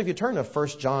economy. Actually, if you turn to 1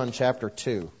 John chapter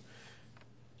 2. You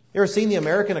ever seen the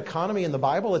American economy in the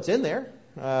Bible? It's in there.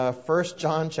 1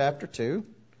 John chapter 2.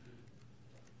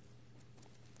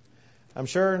 I'm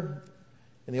sure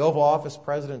in the Oval Office,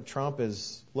 President Trump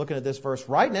is looking at this verse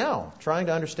right now, trying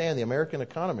to understand the American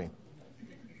economy.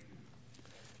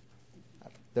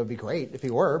 That would be great if he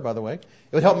were, by the way. It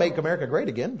would help make America great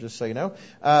again, just so you know.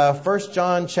 1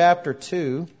 John chapter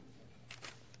 2.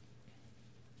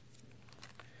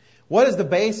 What is the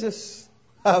basis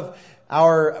of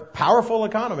our powerful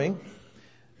economy?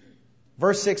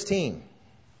 Verse 16.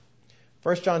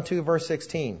 1 John 2, verse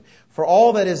 16. For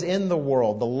all that is in the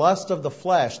world, the lust of the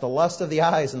flesh, the lust of the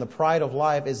eyes, and the pride of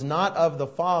life is not of the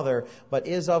Father, but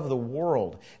is of the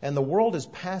world. And the world is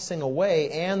passing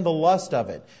away, and the lust of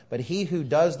it. But he who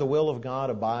does the will of God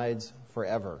abides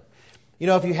forever. You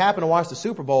know, if you happen to watch the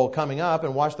Super Bowl coming up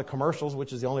and watch the commercials,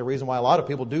 which is the only reason why a lot of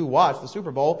people do watch the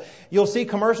Super Bowl, you'll see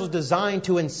commercials designed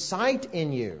to incite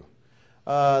in you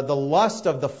the lust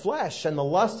of the flesh and the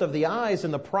lust of the eyes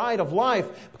and the pride of life,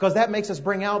 because that makes us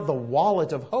bring out the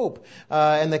wallet of hope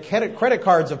and the credit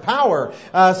cards of power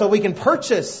so we can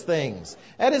purchase things.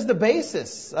 That is the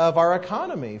basis of our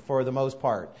economy for the most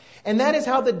part. And that is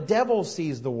how the devil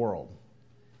sees the world.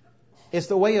 It's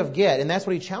the way of get, and that's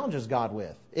what he challenges God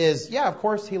with. Of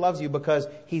course he loves you because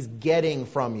he's getting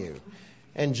from you.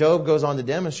 And Job goes on to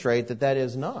demonstrate that that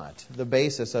is not the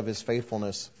basis of his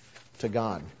faithfulness to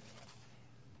God.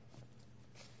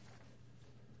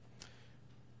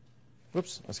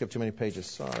 Whoops, I skipped too many pages,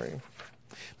 sorry.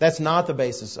 That's not the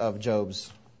basis of Job's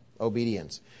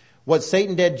obedience. What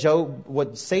Satan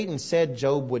said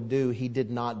Job would do, he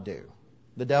did not do.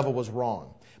 The devil was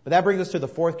wrong. But that brings us to the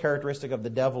fourth characteristic of the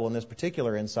devil in this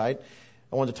particular insight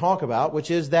I want to talk about, which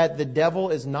is that the devil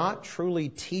is not truly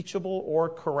teachable or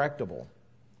correctable.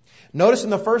 Notice in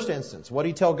the first instance, what did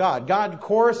he tell God? God, of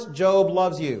course, Job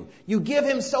loves you. You give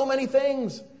him so many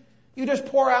things. You just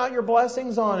pour out your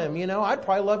blessings on him. You know, I'd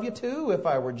probably love you too if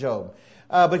I were Job.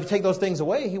 But if you take those things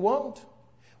away, he won't.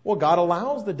 Well, God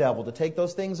allows the devil to take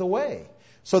those things away.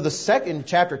 So the second,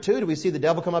 chapter 2, do we see the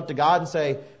devil come up to God and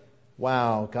say,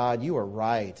 wow, God, you are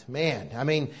right. Man, I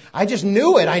mean, I just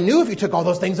knew it. I knew if you took all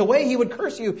those things away, he would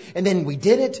curse you. And then we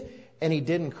did it, and he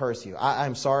didn't curse you.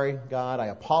 I'm sorry, God. I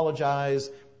apologize.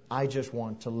 I just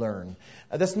want to learn.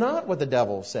 That's not what the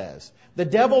devil says. The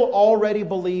devil already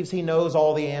believes he knows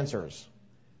all the answers.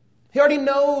 He already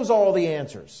knows all the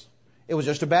answers. It was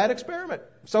just a bad experiment.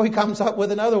 So he comes up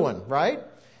with another one, right?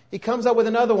 He comes up with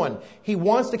another one. He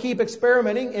wants to keep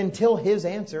experimenting until his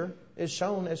answer is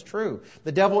shown as true.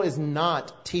 The devil is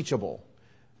not teachable.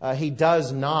 He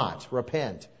does not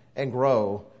repent and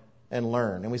grow and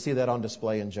learn. And we see that on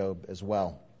display in Job as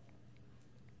well.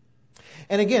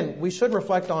 And again, we should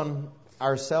reflect on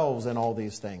ourselves in all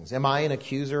these things. Am I an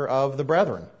accuser of the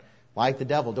brethren, like the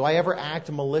devil? Do I ever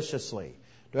act maliciously?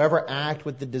 Do I ever act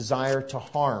with the desire to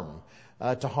harm?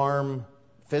 To harm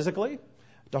physically?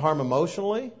 To harm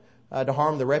emotionally? To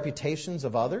harm the reputations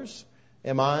of others?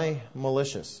 Am I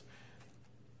malicious?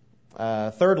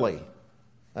 Thirdly,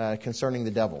 concerning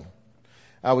the devil,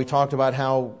 we talked about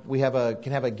how we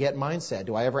can have a get mindset.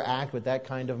 Do I ever act with that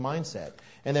kind of mindset?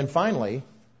 And then finally,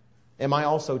 am I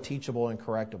also teachable and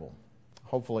correctable?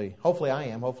 Hopefully I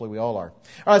am. Hopefully we all are. All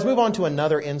right, let's move on to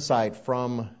another insight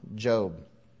from Job.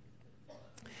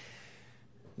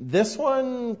 This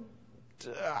one,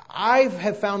 I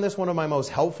have found this one of my most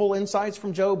helpful insights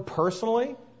from Job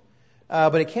personally,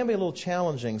 but it can be a little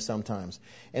challenging sometimes.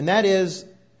 And that is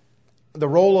the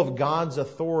role of God's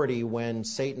authority when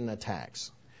Satan attacks.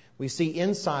 We see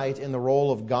insight in the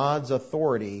role of God's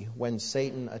authority when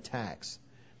Satan attacks.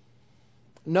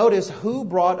 Notice who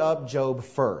brought up Job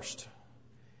first.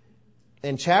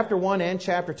 In chapter 1 and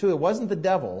chapter 2, it wasn't the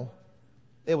devil,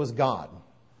 it was God.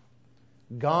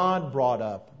 God brought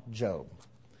up Job.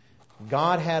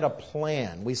 God had a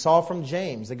plan. We saw from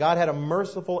James that God had a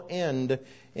merciful end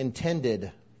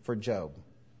intended for Job.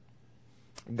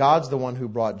 God's the one who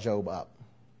brought Job up.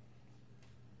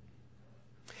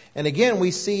 And again, we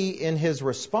see in his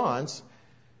response,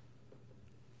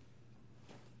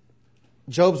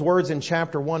 Job's words in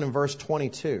chapter 1 and verse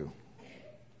 22.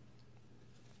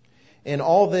 In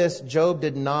all this, Job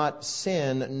did not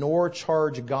sin nor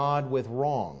charge God with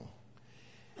wrong.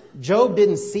 Job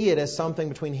didn't see it as something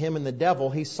between him and the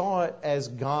devil. He saw it as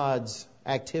God's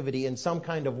activity in some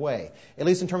kind of way, at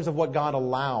least in terms of what God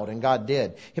allowed and God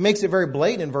did. He makes it very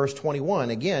blatant in verse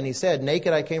 21. Again, he said,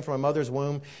 naked I came from my mother's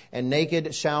womb, and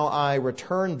naked shall I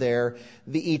return there.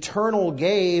 The eternal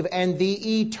gave, and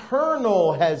the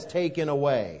eternal has taken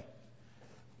away.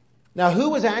 Now, who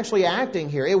was actually acting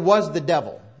here? It was the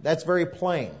devil. That's very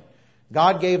plain.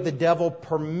 God gave the devil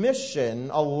permission,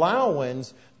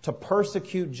 allowance to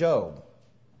persecute Job.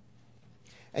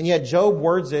 And yet Job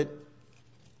words it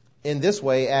in this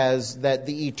way as that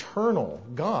the eternal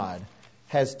God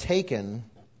has taken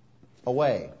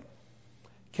away.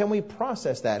 Can we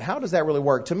process that? How does that really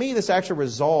work? To me, this actually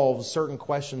resolves certain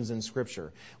questions in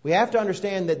Scripture. We have to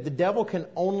understand that the devil can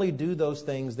only do those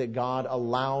things that God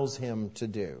allows him to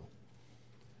do.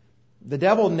 The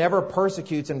devil never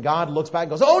persecutes and God looks back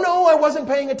and goes, "Oh no, I wasn't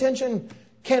paying attention.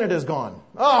 Canada's gone.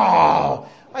 Oh,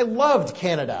 I loved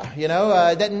Canada."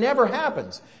 That never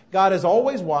happens. God is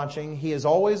always watching. He is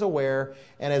always aware.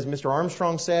 And as Mr.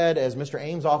 Armstrong said, as Mr.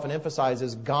 Ames often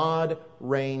emphasizes, God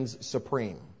reigns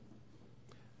supreme.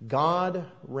 God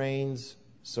reigns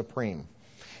supreme.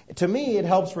 To me, it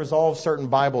helps resolve certain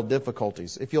Bible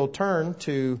difficulties. If you'll turn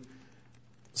to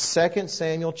 2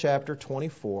 Samuel chapter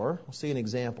 24, we'll see an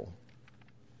example.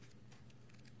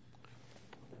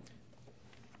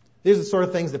 These are the sort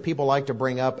of things that people like to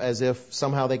bring up as if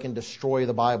somehow they can destroy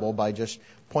the Bible by just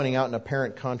pointing out an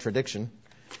apparent contradiction.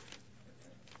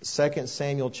 2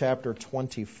 Samuel chapter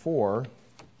 24.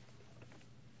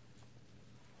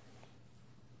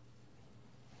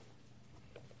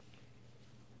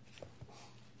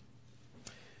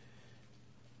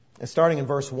 And starting in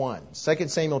verse 1. 2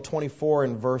 Samuel 24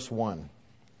 and verse 1.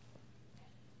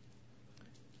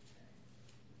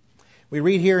 We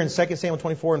read here in 2 Samuel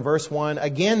 24 and verse 1,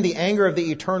 "Again the anger of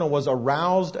the Eternal was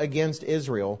aroused against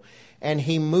Israel, and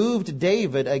he moved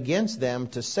David against them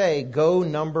to say, 'Go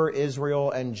number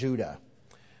Israel and Judah.'"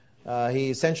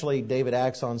 David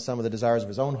acts on some of the desires of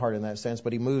his own heart in that sense,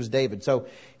 but he moves David. So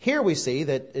here we see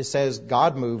that it says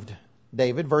God moved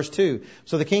David. Verse 2,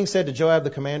 "So the king said to Joab, the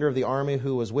commander of the army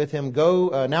who was with him,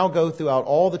 now go throughout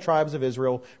all the tribes of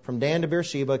Israel, from Dan to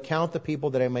Beersheba, count the people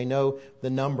that I may know the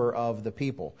number of the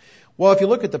people." Well, if you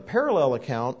look at the parallel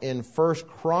account in 1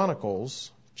 Chronicles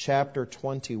chapter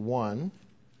 21,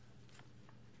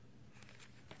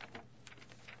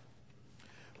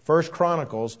 1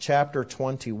 Chronicles chapter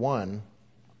 21,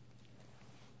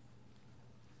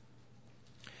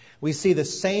 we see the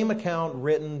same account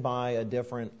written by a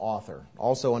different author,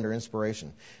 also under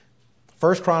inspiration.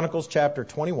 1 Chronicles chapter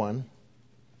 21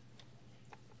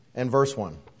 and verse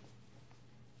 1.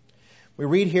 We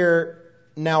read here,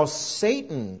 "Now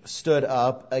Satan stood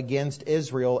up against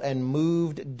Israel and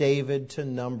moved David to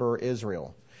number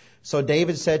Israel. So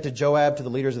David said to Joab, to the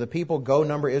leaders of the people, 'Go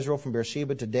number Israel from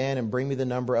Beersheba to Dan and bring me the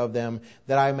number of them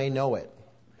that I may know it.'"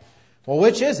 Well,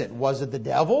 which is it? Was it the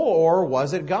devil or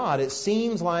was it God? It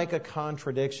seems like a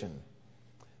contradiction.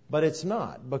 But it's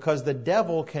not, because the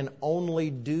devil can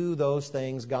only do those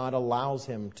things God allows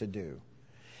him to do.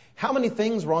 How many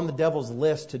things were on the devil's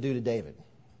list to do to David?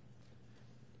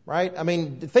 Right? I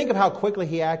mean, think of how quickly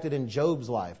he acted in Job's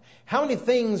life. How many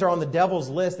things are on the devil's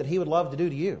list that he would love to do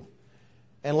to you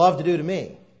and love to do to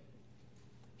me?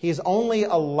 He is only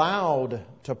allowed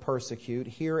to persecute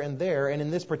here and there, and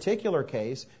in this particular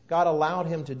case, God allowed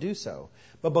him to do so.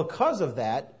 But because of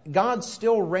that, God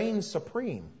still reigns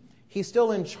supreme. He's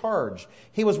still in charge.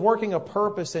 He was working a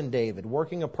purpose in David,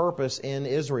 working a purpose in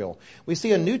Israel. We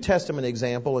see a New Testament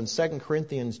example in 2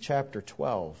 Corinthians chapter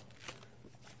 12.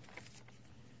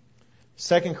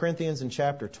 2 Corinthians in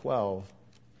chapter 12.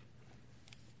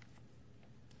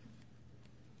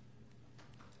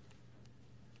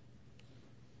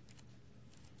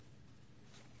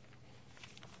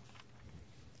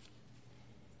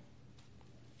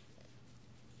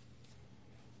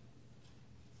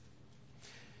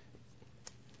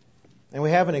 And we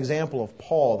have an example of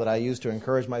Paul that I use to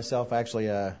encourage myself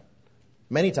actually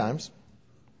many times.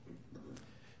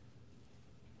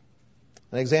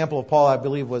 An example of Paul, I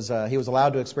believe, was he was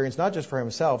allowed to experience not just for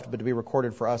himself, but to be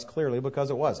recorded for us clearly, because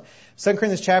it was. 2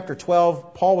 Corinthians chapter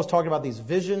 12, Paul was talking about these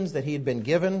visions that he had been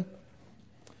given.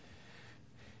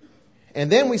 And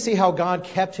then we see how God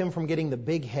kept him from getting the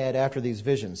big head after these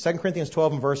visions. 2 Corinthians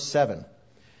 12 and verse 7.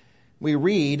 We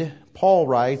read, Paul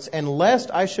writes, "And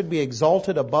lest I should be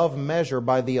exalted above measure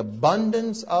by the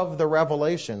abundance of the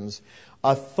revelations,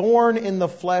 a thorn in the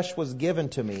flesh was given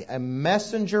to me, a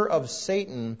messenger of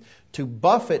Satan to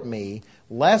buffet me,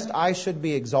 lest I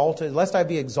be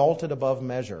exalted above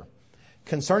measure.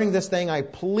 Concerning this thing I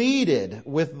pleaded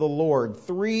with the Lord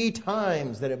 3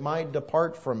 times that it might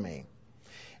depart from me.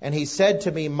 And he said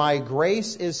to me, My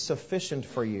grace is sufficient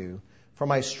for you, for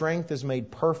my strength is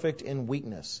made perfect in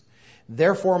weakness.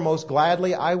 Therefore, most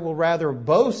gladly, I will rather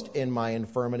boast in my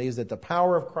infirmities, that the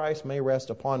power of Christ may rest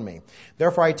upon me.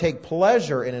 Therefore, I take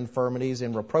pleasure in infirmities,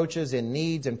 in reproaches, in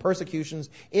needs, in persecutions,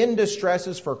 in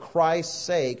distresses for Christ's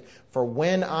sake. For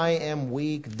when I am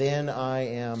weak, then I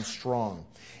am strong.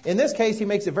 In this case, he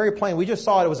makes it very plain. We just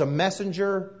saw it was a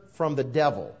messenger from the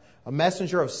devil, a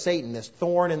messenger of Satan, this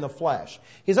thorn in the flesh.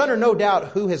 He's under no doubt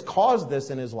who has caused this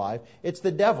in his life. It's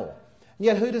the devil. And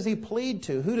yet, who does he plead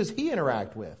to? Who does he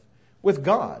interact with? With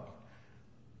God.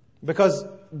 Because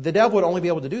the devil would only be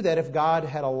able to do that if God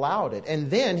had allowed it. And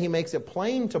then he makes it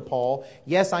plain to Paul,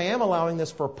 yes, I am allowing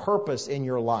this for purpose in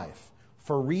your life,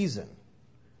 for reason.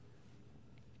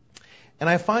 And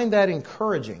I find that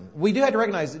encouraging. We do have to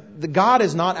recognize that God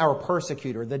is not our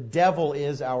persecutor. The devil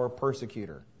is our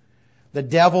persecutor. The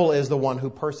devil is the one who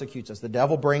persecutes us. The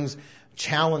devil brings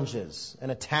challenges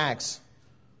and attacks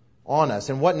on us.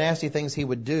 And what nasty things he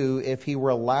would do if he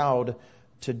were allowed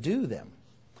to do them.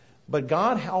 But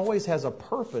God always has a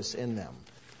purpose in them.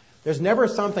 There's never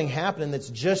something happening that's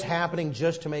just happening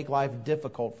just to make life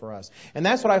difficult for us. And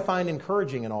that's what I find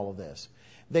encouraging in all of this.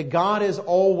 That God is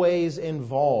always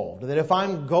involved. That if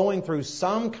I'm going through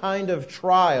some kind of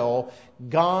trial,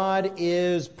 God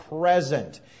is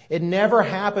present. It never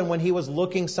happened when He was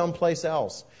looking someplace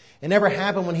else. It never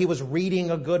happened when He was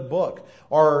reading a good book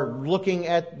or looking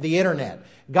at the internet.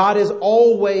 God is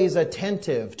always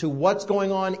attentive to what's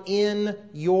going on in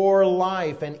your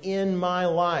life and in my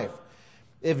life.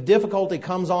 If difficulty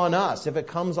comes on us, if it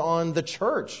comes on the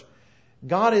church,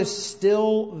 God is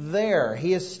still there.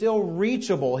 He is still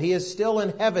reachable. He is still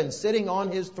in heaven, sitting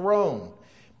on His throne,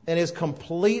 and is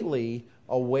completely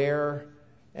aware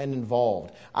and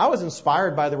involved. I was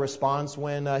inspired by the response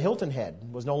when Hilton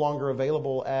Head was no longer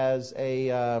available as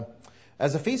a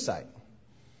feast site.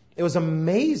 It was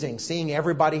amazing seeing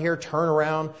everybody here turn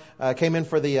around. Came in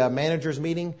for the managers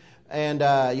meeting, and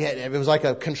it was like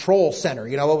a control center.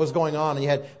 You know what was going on, and you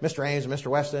had Mr. Ames and Mr.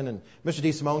 Weston, and Mr.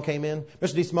 DeSimone came in.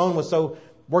 Mr. DeSimone was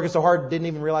working so hard, didn't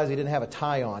even realize he didn't have a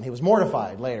tie on. He was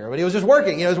mortified later, but he was just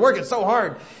working. He was working so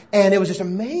hard. And it was just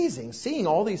amazing seeing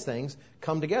all these things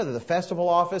come together. The festival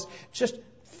office, just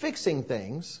fixing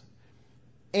things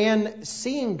and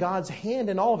seeing God's hand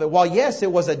in all of it. While yes,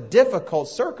 it was a difficult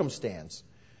circumstance.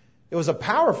 It was a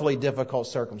powerfully difficult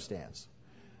circumstance.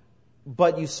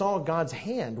 But you saw God's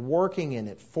hand working in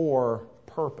it for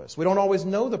purpose. We don't always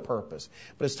know the purpose,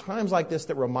 but it's times like this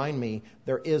that remind me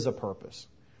there is a purpose.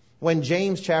 When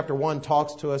James chapter 1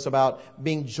 talks to us about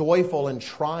being joyful in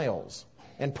trials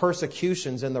and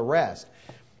persecutions and the rest,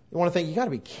 you want to think, you got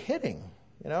to be kidding,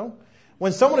 you know?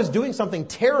 When someone is doing something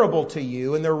terrible to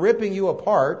you and they're ripping you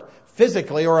apart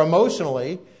physically or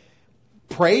emotionally,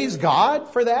 praise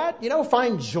God for that,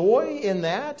 find joy in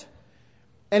that.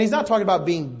 And he's not talking about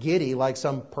being giddy like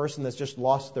some person that's just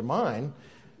lost their mind,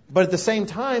 but at the same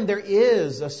time, there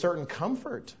is a certain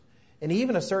comfort and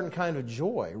even a certain kind of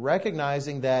joy,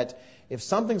 recognizing that if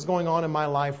something's going on in my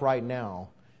life right now,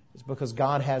 it's because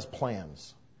God has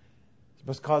plans.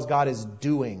 It's because God is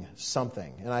doing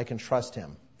something, and I can trust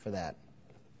Him for that.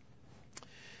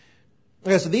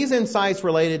 Okay, so these insights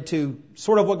related to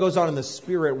sort of what goes on in the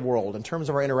spirit world in terms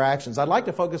of our interactions. I'd like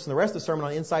to focus in the rest of the sermon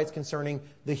on insights concerning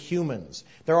the humans.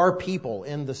 There are people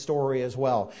in the story as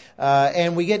well.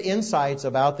 And we get insights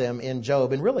about them in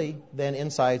Job, and really then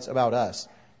insights about us.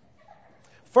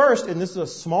 First, and this is a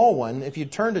small one, if you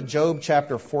turn to Job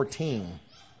chapter 14.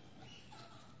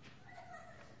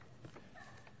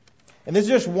 And this is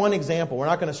just one example. We're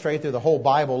not going to stray through the whole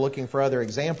Bible looking for other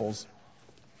examples.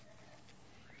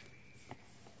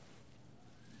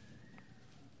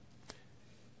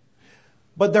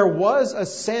 But there was a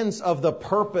sense of the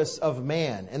purpose of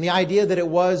man and the idea that it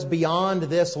was beyond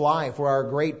this life where our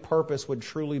great purpose would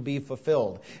truly be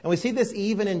fulfilled. And we see this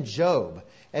even in Job.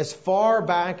 As far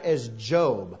back as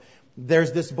Job,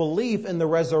 there's this belief in the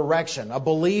resurrection, a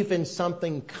belief in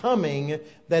something coming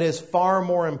that is far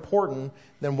more important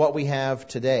than what we have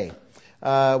today.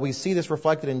 We see this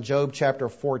reflected in Job chapter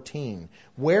 14,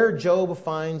 where Job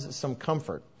finds some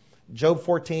comfort. Job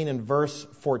 14 and verse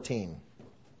 14.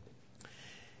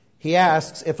 He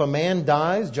asks, if a man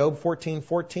dies, Job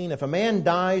 14:14, if a man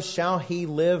dies, shall he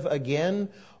live again?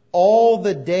 All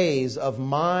the days of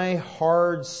my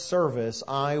hard service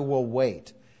I will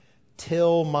wait,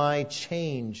 till my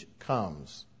change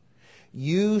comes.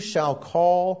 You shall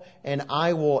call, and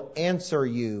I will answer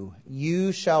you.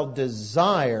 You shall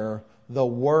desire the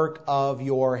work of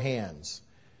your hands.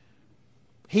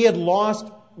 He had lost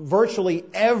virtually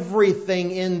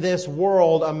everything in this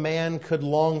world a man could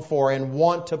long for and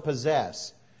want to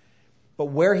possess.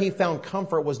 But where he found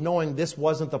comfort was knowing this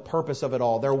wasn't the purpose of it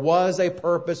all. There was a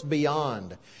purpose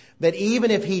beyond. That even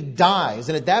if he dies,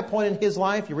 and at that point in his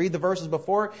life, you read the verses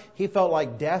before, he felt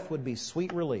like death would be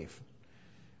sweet relief.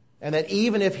 And that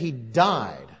even if he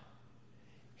died,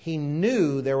 he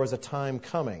knew there was a time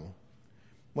coming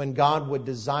when God would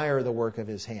desire the work of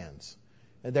his hands.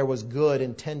 And there was good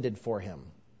intended for him.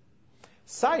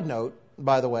 Side note,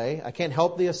 by the way, I can't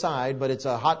help the aside, but it's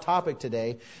a hot topic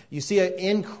today. You see an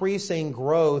increasing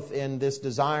growth in this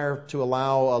desire to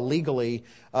allow legally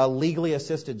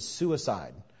assisted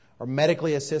suicide or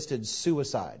medically assisted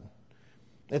suicide.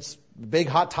 It's a big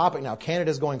hot topic now.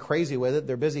 Canada's going crazy with it.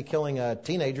 They're busy killing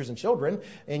teenagers and children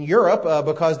in Europe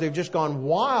because they've just gone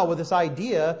wild with this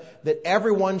idea that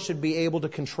everyone should be able to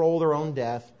control their own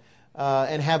death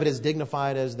and have it as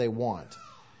dignified as they want.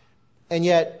 And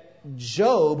yet,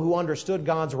 Job, who understood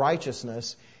God's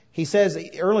righteousness, he says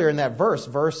earlier in that verse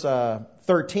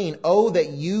 13, "Oh, that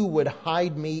you would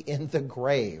hide me in the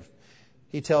grave."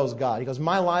 He tells God, he goes,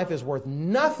 "My life is worth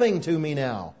nothing to me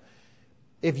now.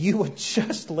 If you would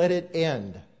just let it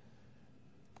end,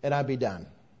 and I'd be done."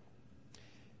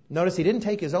 Notice he didn't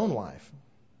take his own life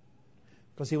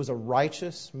because he was a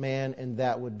righteous man and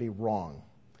that would be wrong.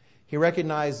 He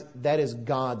recognized that is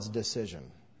God's decision.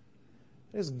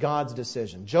 It is God's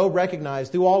decision. Job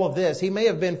recognized through all of this, he may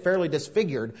have been fairly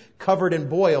disfigured, covered in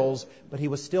boils, but he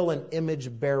was still an image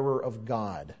bearer of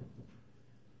God.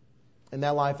 And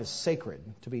that life is sacred,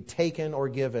 to be taken or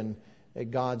given at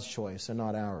God's choice and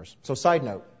not ours. So side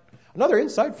note, another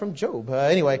insight from Job.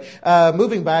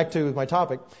 Moving back to my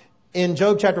topic. In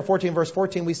Job chapter 14, verse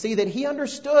 14, we see that he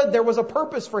understood there was a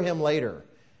purpose for him later.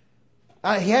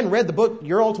 He hadn't read the book,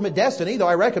 Your Ultimate Destiny, though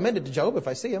I recommend it to Job if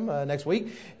I see him next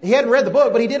week. He hadn't read the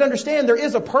book, but he did understand there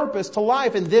is a purpose to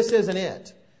life, and this isn't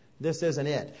it. This isn't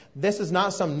it. This is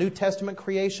not some New Testament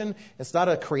creation. It's not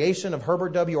a creation of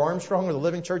Herbert W. Armstrong or the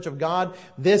Living Church of God.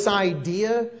 This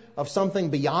idea of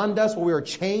something beyond us, where we are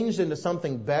changed into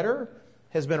something better,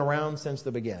 has been around since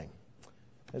the beginning.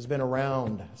 Has been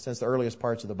around since the earliest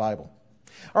parts of the Bible.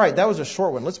 All right, that was a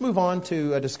short one. Let's move on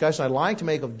to a discussion I'd like to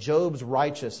make of Job's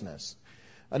righteousness.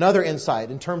 Another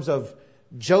insight in terms of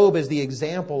Job as the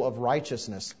example of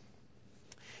righteousness.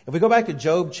 If we go back to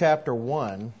Job chapter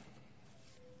 1,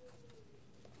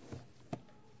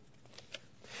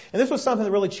 and this was something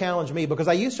that really challenged me because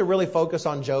I used to really focus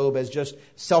on Job as just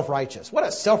self-righteous. What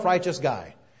a self-righteous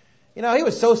guy. He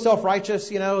was so self-righteous,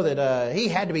 that he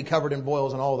had to be covered in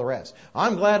boils and all the rest.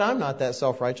 I'm glad I'm not that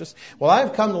self-righteous. Well,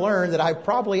 I've come to learn that I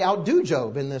probably outdo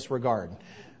Job in this regard.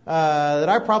 That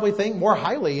I probably think more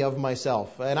highly of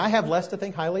myself, and I have less to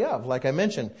think highly of, like I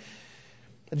mentioned.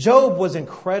 Job was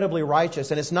incredibly righteous,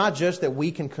 and it's not just that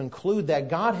we can conclude that.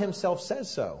 God himself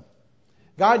says so.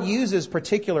 God uses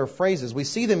particular phrases. We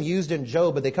see them used in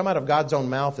Job, but they come out of God's own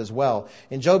mouth as well.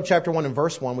 In Job chapter 1 and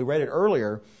verse 1, we read it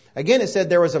earlier. Again, it said,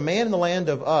 "There was a man in the land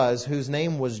of Uz whose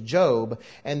name was Job,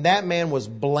 and that man was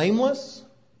blameless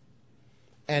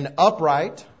and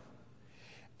upright,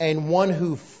 and one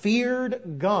who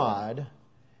feared God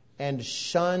and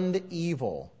shunned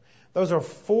evil." Those are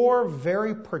four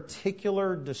very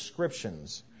particular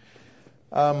descriptions.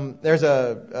 There's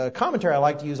a commentary I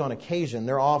like to use on occasion.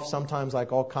 They're off sometimes,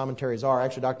 like all commentaries are.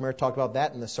 Actually, Dr. Merritt talked about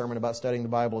that in the sermon about studying the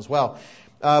Bible as well.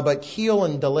 But Kiel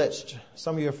and Delitzsch,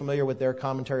 some of you are familiar with their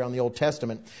commentary on the Old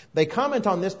Testament. They comment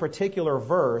on this particular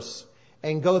verse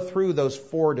and go through those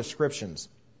four descriptions.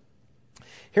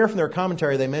 Here from their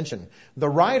commentary, they mention, the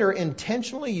writer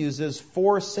intentionally uses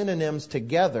four synonyms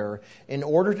together in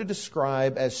order to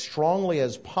describe as strongly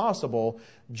as possible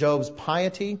Job's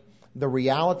piety, the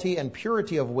reality and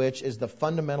purity of which is the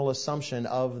fundamental assumption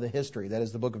of the history. That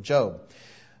is the book of Job.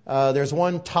 There's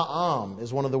one, ta'am,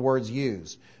 is one of the words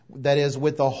used. That is,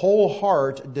 with the whole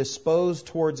heart disposed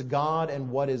towards God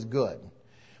and what is good.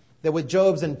 That with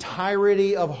Job's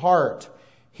entirety of heart,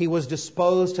 he was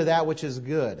disposed to that which is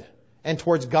good, and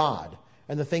towards God,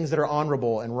 and the things that are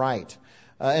honorable and right.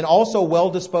 And also well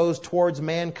disposed towards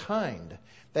mankind.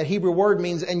 That Hebrew word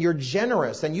means, and you're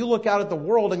generous, and you look out at the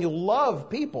world and you love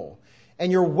people,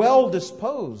 and you're well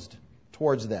disposed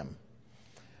towards them.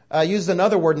 Uses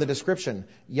another word in the description,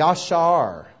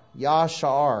 yashar.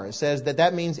 Yashar. It says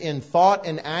that means in thought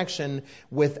and action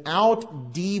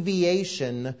without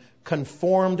deviation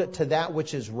conformed to that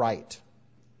which is right.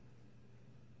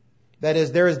 That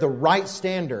is, there is the right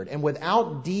standard. And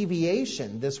without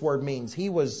deviation, this word means he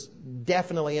was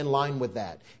definitely in line with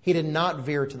that. He did not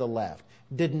veer to the left.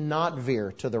 Did not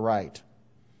veer to the right.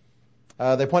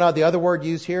 They point out the other word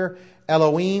used here,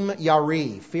 Elohim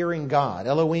Yari, fearing God.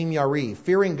 Elohim Yari,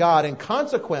 fearing God. And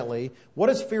consequently, what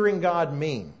does fearing God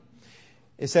mean?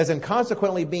 It says, and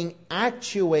consequently being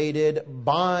actuated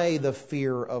by the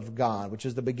fear of God, which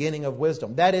is the beginning of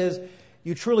wisdom. That is,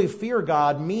 you truly fear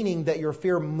God, meaning that your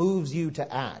fear moves you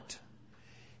to act.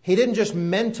 He didn't just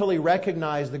mentally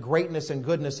recognize the greatness and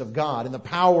goodness of God and the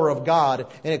power of God,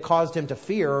 and it caused him to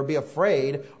fear or be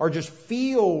afraid or just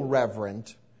feel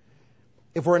reverent.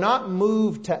 If we're not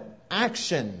moved to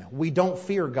action, we don't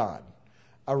fear God.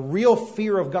 A real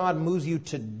fear of God moves you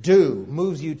to do,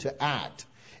 moves you to act.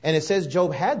 And it says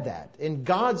Job had that. In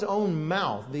God's own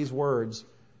mouth, these words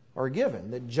are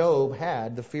given, that Job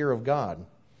had the fear of God.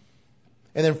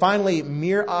 And then finally,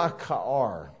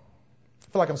 mir'akar.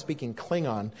 I feel like I'm speaking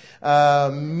Klingon.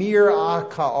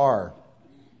 Mir'akar,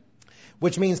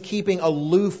 which means keeping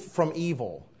aloof from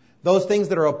evil. Those things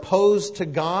that are opposed to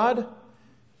God,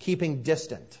 keeping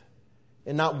distant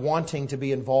and not wanting to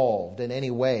be involved in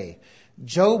any way.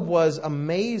 Job was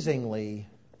amazingly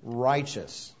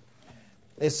righteous.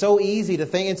 It's so easy to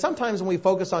think, and sometimes when we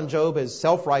focus on Job as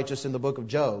self-righteous in the book of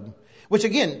Job, which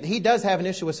again, he does have an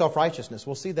issue with self-righteousness.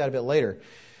 We'll see that a bit later.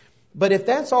 But if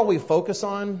that's all we focus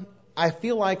on, I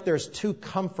feel like there's two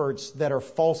comforts that are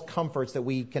false comforts that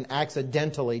we can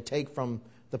accidentally take from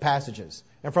the passages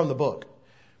and from the book.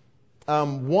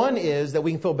 One is that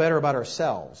we can feel better about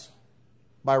ourselves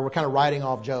by kind of writing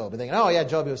off Job and thinking, oh yeah,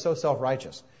 Job, he was so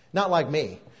self-righteous. Not like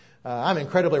me. I'm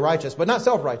incredibly righteous, but not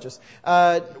self-righteous.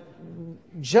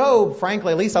 Job,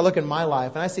 frankly, at least I look in my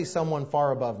life and I see someone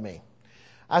far above me.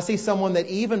 I see someone that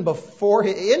even before,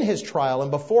 in his trial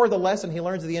and before the lesson he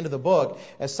learns at the end of the book,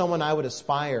 as someone I would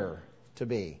aspire to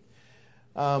be.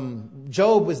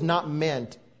 Job was not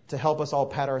meant to help us all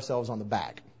pat ourselves on the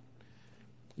back.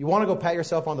 You want to go pat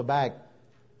yourself on the back,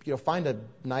 find a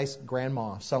nice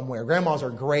grandma somewhere. Grandmas are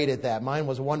great at that. Mine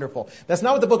was wonderful. That's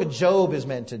not what the book of Job is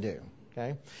meant to do.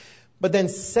 Okay? But then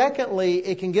secondly,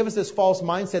 it can give us this false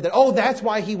mindset that, that's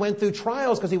why he went through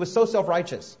trials, because he was so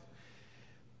self-righteous.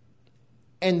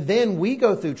 And then we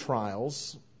go through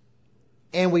trials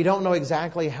and we don't know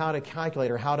exactly how to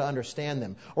calculate or how to understand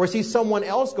them. Or see someone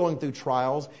else going through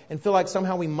trials and feel like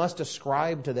somehow we must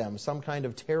ascribe to them some kind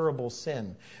of terrible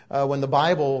sin. When the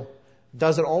Bible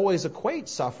doesn't always equate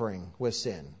suffering with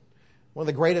sin. One of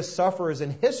the greatest sufferers in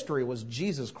history was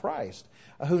Jesus Christ,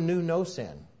 who knew no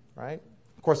sin, right?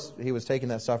 Of course, he was taking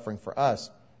that suffering for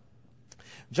us.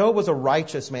 Job was a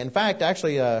righteous man. In fact,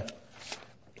 actually,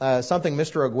 something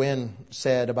Mr. O'Gwyn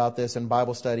said about this in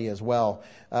Bible study as well,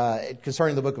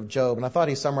 concerning the book of Job. And I thought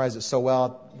he summarized it so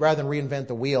well. Rather than reinvent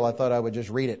the wheel, I thought I would just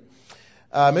read it.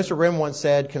 Mr. Grimm once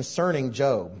said concerning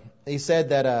Job, he said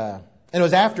that, and it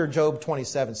was after Job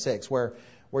 27:6,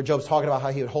 where Job's talking about how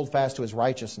he would hold fast to his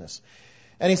righteousness.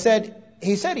 And he said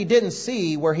he didn't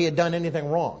see where he had done anything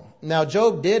wrong. Now,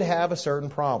 Job did have a certain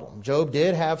problem. Job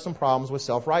did have some problems with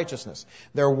self-righteousness.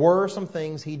 There were some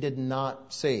things he did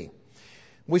not see.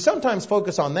 We sometimes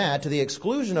focus on that to the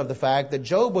exclusion of the fact that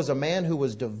Job was a man who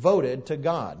was devoted to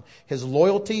God. His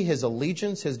loyalty, his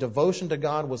allegiance, his devotion to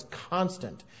God was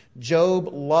constant. Job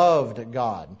loved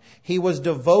God. He was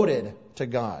devoted to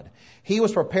God. He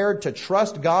was prepared to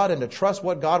trust God and to trust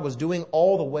what God was doing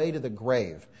all the way to the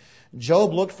grave.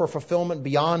 Job looked for fulfillment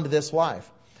beyond this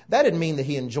life. That didn't mean that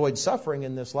he enjoyed suffering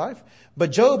in this life,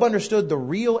 but Job understood the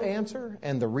real answer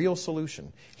and the real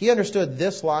solution. He understood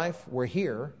this life, we're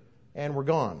here, and we're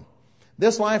gone.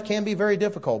 This life can be very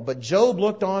difficult, but Job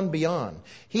looked on beyond.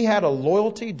 He had a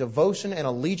loyalty, devotion, and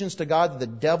allegiance to God that the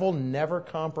devil never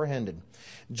comprehended.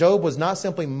 Job was not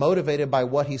simply motivated by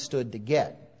what he stood to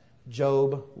get.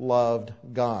 Job loved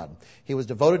God. He was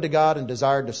devoted to God and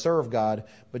desired to serve God,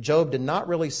 but Job did not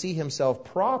really see himself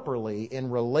properly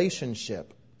in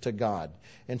relationship to God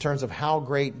in terms of how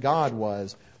great God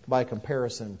was by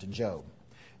comparison to Job.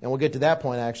 And we'll get to that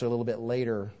point actually a little bit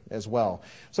later as well.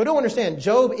 So don't understand,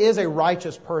 Job is a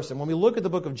righteous person. When we look at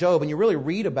the book of Job and you really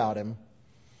read about him,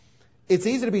 it's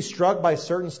easy to be struck by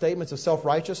certain statements of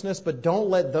self-righteousness, but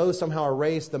don't let those somehow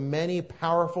erase the many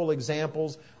powerful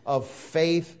examples of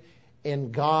faith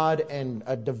in God and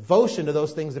a devotion to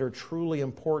those things that are truly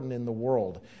important in the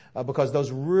world. Because those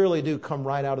really do come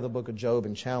right out of the book of Job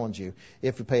and challenge you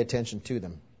if you pay attention to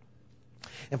them.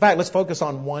 In fact, let's focus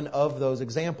on one of those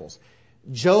examples.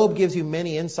 Job gives you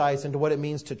many insights into what it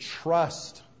means to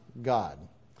trust God.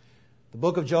 The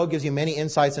book of Job gives you many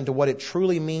insights into what it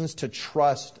truly means to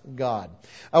trust God.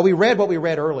 We read what we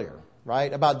read earlier,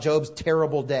 right, about Job's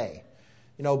terrible day.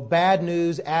 Bad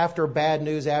news after bad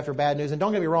news after bad news. And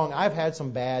don't get me wrong, I've had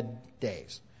some bad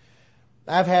days.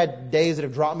 I've had days that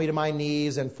have dropped me to my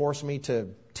knees and forced me to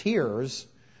tears.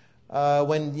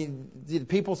 When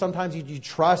people sometimes you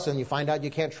trust and you find out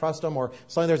you can't trust them, or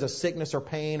suddenly there's a sickness or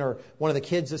pain, or one of the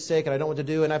kids is sick and I don't know what to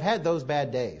do. And I've had those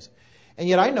bad days. And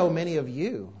yet I know many of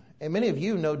you, and many of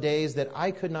you know days that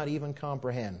I could not even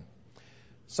comprehend.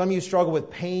 Some of you struggle with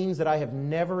pains that I have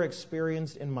never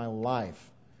experienced in my life.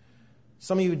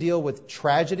 Some of you deal with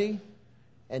tragedy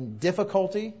and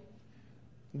difficulty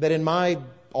that in my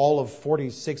all of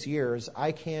 46 years,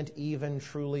 I can't even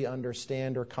truly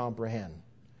understand or comprehend.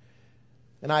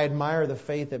 And I admire the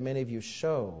faith that many of you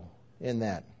show in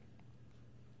that.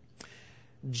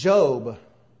 Job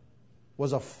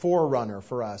was a forerunner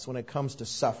for us when it comes to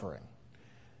suffering.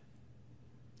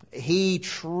 He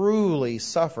truly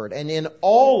suffered. And in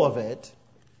all of it,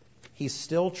 he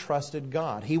still trusted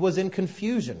God. He was in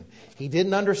confusion. He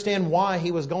didn't understand why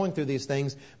he was going through these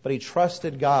things, but he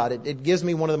trusted God. It gives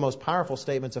me one of the most powerful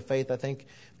statements of faith, I think,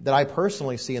 that I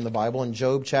personally see in the Bible in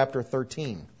Job chapter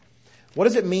 13. What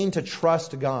does it mean to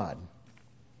trust God?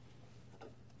 I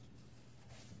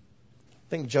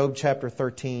think Job chapter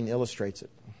 13 illustrates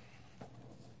it.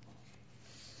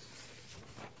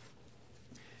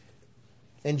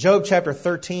 In Job chapter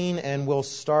 13, and we'll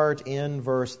start in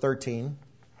verse 13.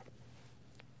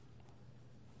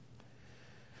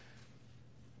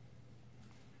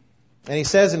 And he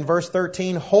says in verse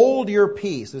 13, hold your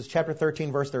peace. This is chapter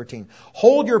 13, verse 13.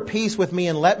 Hold your peace with me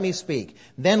and let me speak.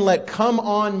 Then let come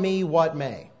on me what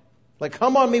may. Let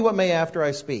come on me what may after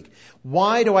I speak.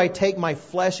 Why do I take my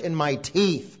flesh in my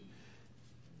teeth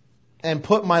and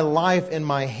put my life in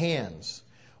my hands?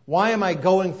 Why am I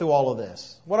going through all of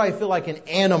this? What do I feel like an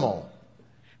animal?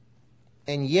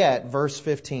 And yet, verse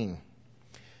 15,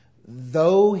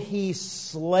 though he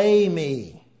slay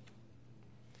me,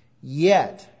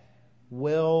 yet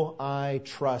will I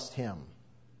trust him.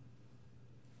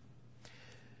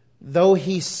 Though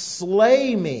he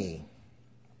slay me,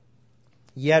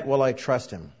 yet will I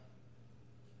trust him.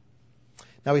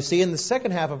 Now we see in the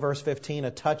second half of verse 15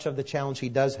 a touch of the challenge he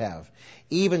does have.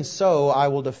 Even so, I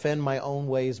will defend my own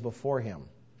ways before him.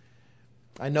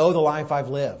 I know the life I've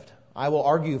lived. I will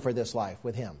argue for this life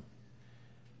with him.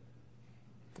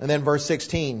 And then verse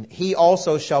 16, he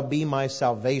also shall be my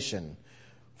salvation,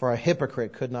 for a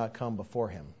hypocrite could not come before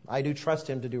him. I do trust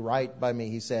him to do right by me,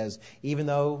 he says, even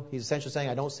though he's essentially saying,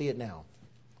 I don't see it now.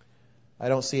 I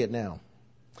don't see it now.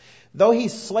 Though he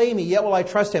slay me, yet will I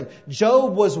trust him.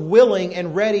 Job was willing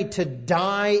and ready to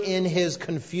die in his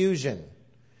confusion,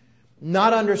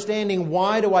 not understanding,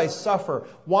 why do I suffer?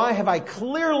 Why have I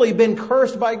clearly been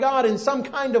cursed by God in some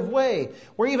kind of way,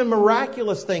 where even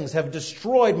miraculous things have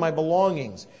destroyed my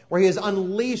belongings, where he has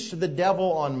unleashed the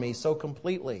devil on me so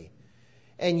completely.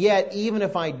 And yet, even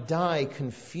if I die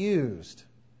confused,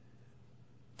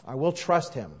 I will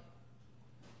trust him.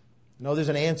 No, there's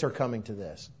an answer coming to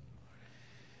this.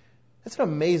 That's an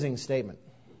amazing statement.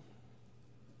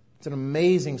 It's an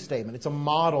amazing statement. It's a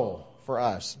model for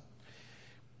us.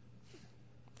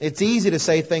 It's easy to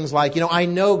say things like, I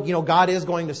know, God is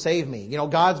going to save me.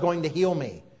 God's going to heal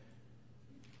me.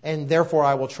 And therefore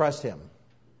I will trust him.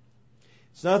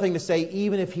 It's another thing to say,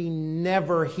 even if he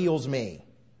never heals me,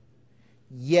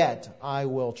 yet I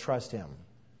will trust him.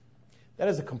 That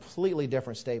is a completely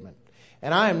different statement.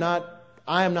 And I am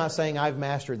not saying I've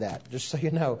mastered that, just so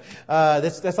you know.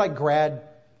 That's like grad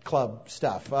club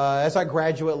stuff. That's like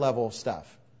graduate level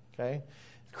stuff. Okay?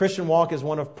 Christian walk is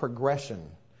one of progression.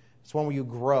 It's one where you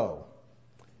grow.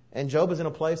 And Job is in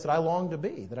a place that I long to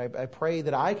be, that I pray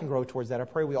that I can grow towards that. I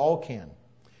pray we all can.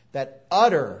 That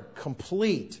utter,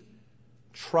 complete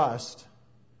trust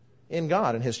in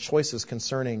God and his choices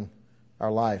concerning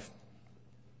our life.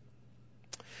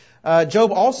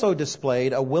 Job also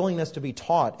displayed a willingness to be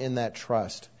taught in that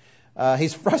trust.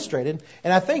 He's frustrated.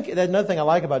 And I think that another thing I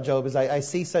like about Job is I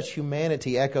see such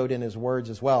humanity echoed in his words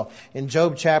as well. In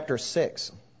Job chapter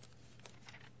 6.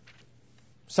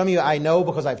 Some of you I know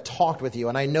because I've talked with you,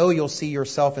 and I know you'll see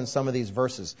yourself in some of these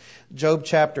verses. Job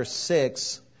chapter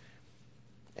 6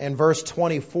 and verse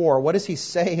 24. What does he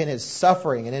say in his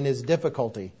suffering and in his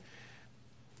difficulty?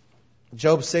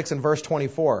 Job 6 and verse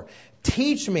 24.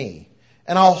 Teach me,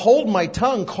 and I'll hold my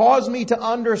tongue. Cause me to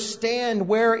understand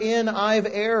wherein I've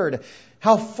erred.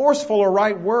 How forceful are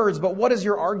right words, but what does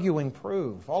your arguing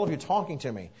prove? All of you talking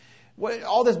to me.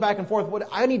 All this back and forth,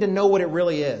 I need to know what it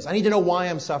really is. I need to know why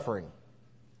I'm suffering.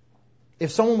 If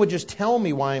someone would just tell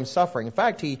me why I'm suffering. In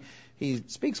fact, he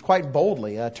speaks quite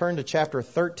boldly. Turn to chapter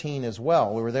 13 as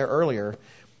well. We were there earlier.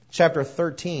 Chapter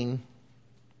 13.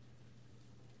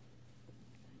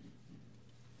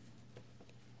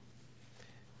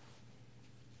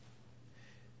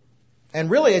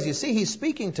 And really, as you see, he's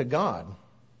speaking to God.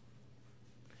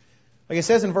 Like it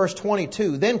says in verse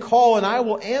 22, then call and I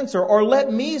will answer, or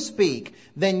let me speak,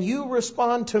 then you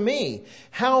respond to me.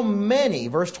 How many,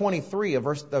 verse 23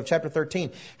 of chapter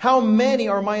 13, how many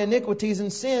are my iniquities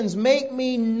and sins? Make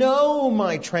me know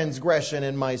my transgression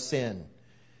and my sin.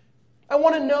 I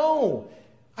want to know.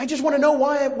 I just want to know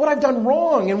what I've done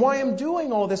wrong and why I'm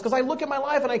doing all this, because I look at my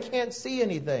life and I can't see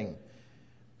anything.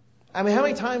 I mean, how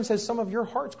many times has some of your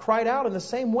hearts cried out in the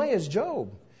same way as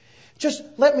Job? Just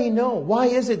let me know. Why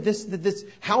is it that this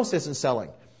house isn't selling?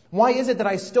 Why is it that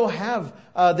I still have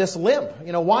this limp?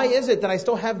 Why is it that I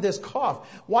still have this cough?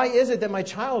 Why is it that my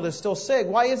child is still sick?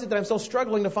 Why is it that I'm still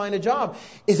struggling to find a job?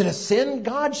 Is it a sin?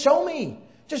 God, show me.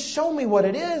 Just show me what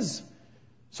it is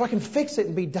so I can fix it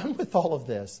and be done with all of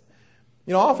this.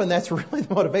 Often that's really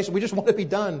the motivation. We just want it to be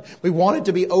done. We want it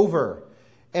to be over.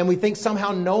 And we think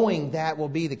somehow knowing that will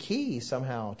be the key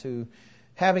somehow to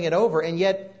having it over. And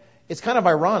yet, it's kind of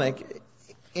ironic,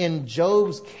 in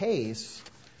Job's case,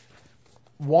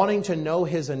 wanting to know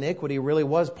his iniquity really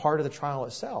was part of the trial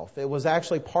itself. It was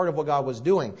actually part of what God was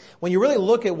doing. When you really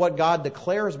look at what God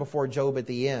declares before Job at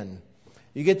the end,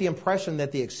 you get the impression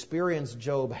that the experience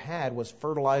Job had was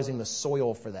fertilizing the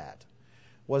soil for that,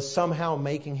 was somehow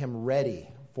making him ready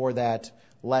for that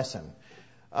lesson.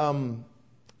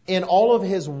 In all of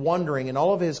his wondering, in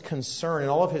all of his concern, in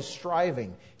all of his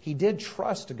striving, he did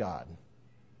trust God.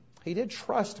 He did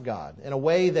trust God in a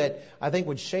way that I think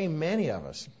would shame many of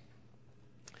us.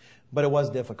 But it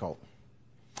was difficult.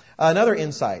 Another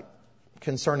insight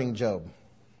concerning Job.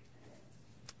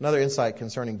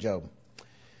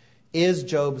 Is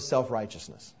Job's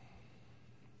self-righteousness.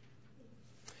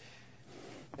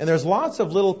 And there's lots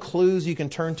of little clues you can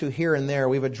turn to here and there.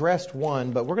 We've addressed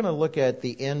one, but we're going to look at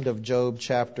the end of Job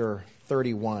chapter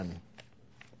 31.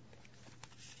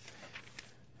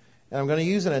 And I'm going to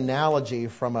use an analogy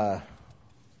from an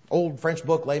old French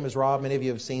book, Les Miserables. Many of you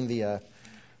have seen the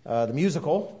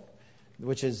musical,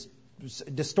 which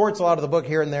distorts a lot of the book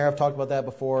here and there. I've talked about that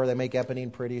before. They make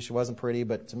Eponine pretty. She wasn't pretty,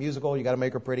 but it's a musical. You got to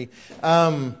make her pretty.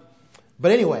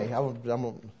 But anyway,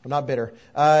 I'm not bitter.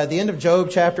 The end of Job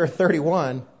chapter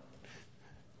 31,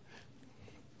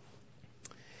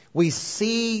 we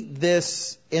see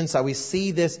this insight. We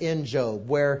see this in Job,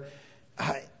 where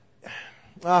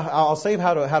I'll save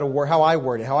how I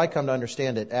word it, how I come to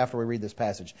understand it after we read this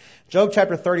passage. Job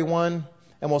chapter 31,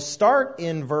 and we'll start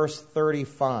in verse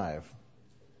 35.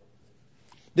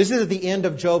 This is at the end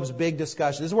of Job's big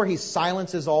discussion. This is where he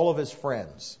silences all of his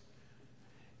friends.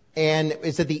 And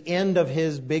it's at the end of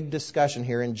his big discussion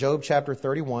here in Job chapter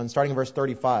 31, starting in verse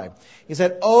 35. He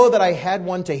said, "Oh, that I had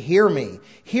one to hear me.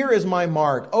 Here is my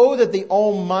mark. Oh, that the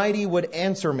Almighty would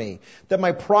answer me, that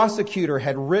my prosecutor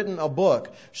had written a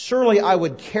book. Surely I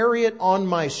would carry it on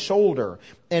my shoulder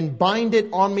and bind it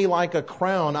on me like a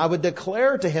crown. I would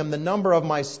declare to him the number of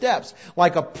my steps.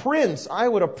 Like a prince, I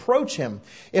would approach him.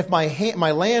 If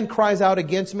my land cries out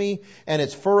against me and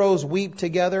its furrows weep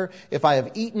together, if I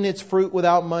have eaten its fruit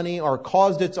without money or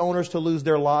caused its owners to lose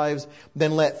their lives,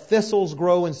 then let thistles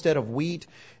grow instead of wheat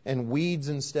and weeds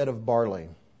instead of barley."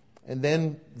 And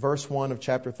then verse 1 of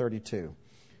chapter 32.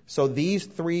 "So these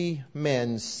three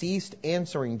men ceased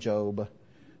answering Job,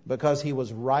 because he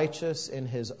was righteous in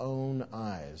his own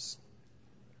eyes."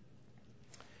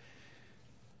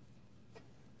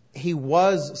 He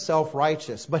was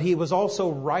self-righteous, but he was also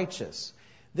righteous.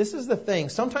 This is the thing.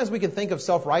 Sometimes we can think of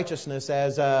self-righteousness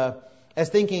as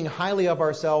thinking highly of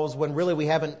ourselves when really we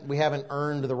haven't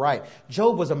earned the right.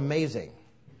 Job was amazing.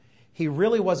 He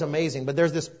really was amazing. But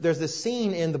there's this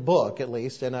scene in the book, at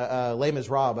least, in Les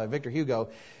Miserables by Victor Hugo,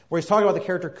 where he's talking about the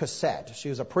character Cosette. She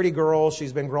was a pretty girl.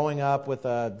 She's been growing up with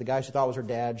the guy she thought was her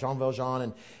dad, Jean Valjean.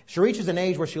 And she reaches an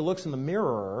age where she looks in the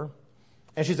mirror,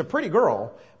 and she's a pretty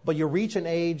girl, but you reach an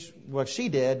age, what she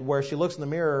did, where she looks in the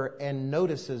mirror and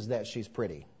notices that she's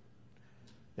pretty.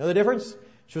 You know the difference?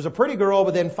 She was a pretty girl,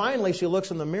 but then finally she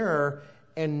looks in the mirror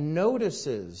and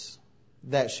notices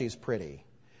that she's pretty.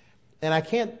 And I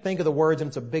can't think of the words, and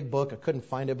it's a big book, I couldn't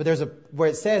find it, but there's where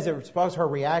it says, it responds to her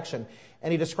reaction,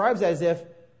 and he describes it as if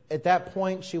at that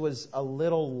point she was a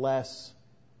little less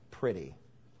pretty.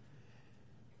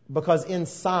 Because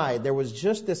inside there was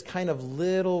just this kind of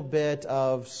little bit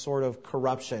of sort of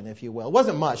corruption, if you will. It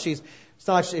wasn't much. It's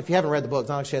not like if you haven't read the book, it's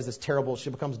not like she has this terrible, she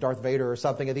becomes Darth Vader or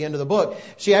something at the end of the book.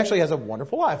 She actually has a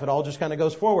wonderful life. It all just kind of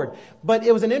goes forward. But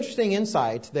it was an interesting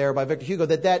insight there by Victor Hugo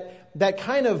that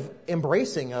kind of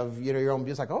embracing of, your own,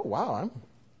 it's like, oh wow,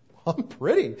 I'm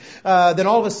pretty. Then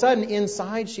all of a sudden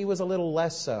inside she was a little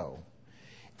less so.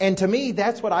 And to me,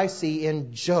 that's what I see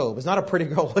in Job. It's not a pretty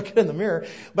girl looking in the mirror,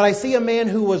 but I see a man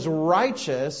who was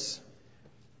righteous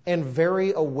and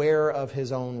very aware of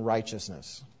his own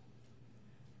righteousness.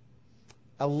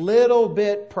 a little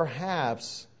bit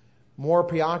perhaps more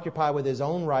preoccupied with his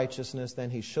own righteousness than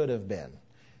he should have been,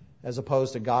 as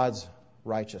opposed to God's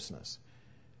righteousness.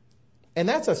 And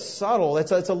that's a subtle,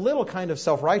 it's a little kind of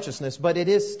self-righteousness, but it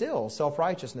is still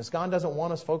self-righteousness. God doesn't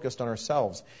want us focused on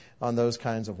ourselves on those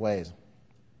kinds of ways.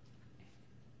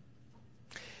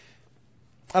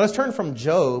 Now let's turn from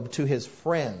Job to his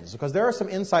friends, because there are some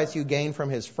insights you gain from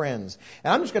his friends.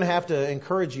 And I'm just going to have to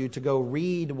encourage you to go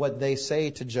read what they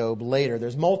say to Job later.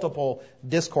 There's multiple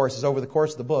discourses over the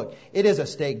course of the book. It is a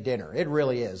steak dinner. It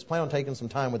really is. Plan on taking some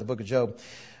time with the book of Job.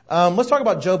 Let's talk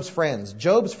about Job's friends.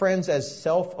 Job's friends as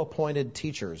self-appointed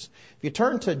teachers. If you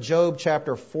turn to Job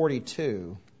chapter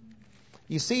 42,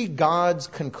 you see God's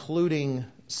concluding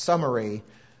summary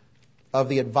of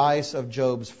the advice of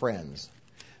Job's friends.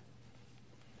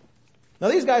 Now,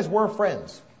 these guys were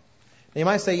friends. Now, you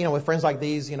might say, with friends like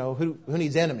these, who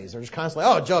needs enemies? They're just constantly,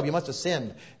 oh, Job, you must have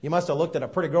sinned. You must have looked at a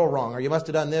pretty girl wrong, or you must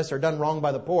have done this, or done wrong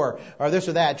by the poor, or this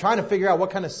or that, trying to figure out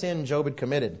what kind of sin Job had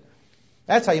committed.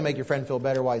 That's how you make your friend feel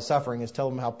better while he's suffering, is tell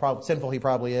him how sinful he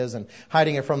probably is and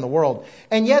hiding it from the world.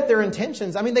 And yet their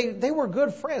intentions, they were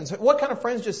good friends. What kind of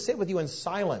friends just sit with you in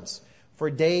silence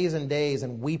for days and days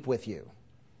and weep with you?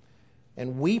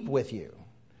 And weep with you.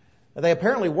 They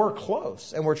apparently were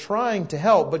close and were trying to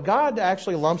help, but God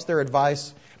actually lumps their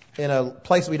advice in a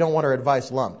place we don't want our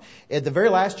advice lumped. At the very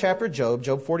last chapter of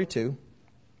Job 42,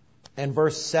 and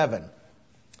verse 7.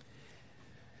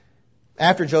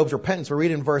 After Job's repentance, we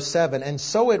read in verse 7, and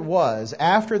so it was,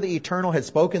 after the Eternal had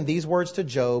spoken these words to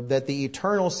Job, that the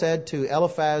Eternal said to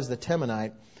Eliphaz the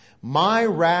Temanite, my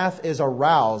wrath is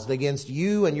aroused against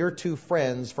you and your two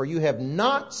friends, for you have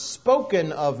not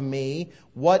spoken of me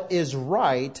what is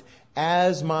right,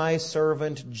 as my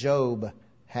servant Job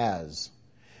has.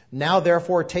 Now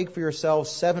therefore take for yourselves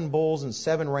 7 bulls and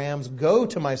 7 rams, go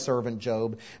to my servant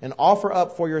Job, and offer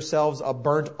up for yourselves a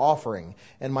burnt offering,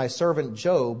 and my servant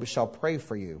Job shall pray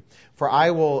for you. For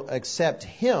I will accept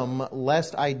him,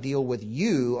 lest I deal with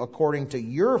you according to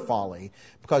your folly,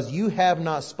 because you have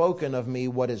not spoken of me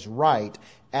what is right,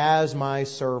 as my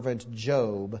servant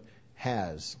Job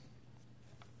has.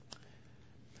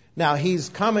 Now he's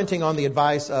commenting on the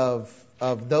advice of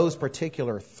those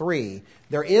particular 3.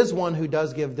 There is one who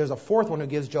there's a 4th one who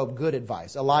gives Job good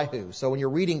advice, Elihu. So when you're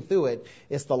reading through it,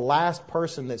 it's the last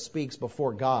person that speaks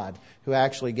before God who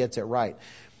actually gets it right.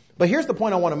 But here's the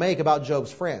point I want to make about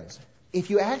Job's friends. If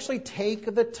you actually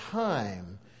take the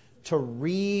time to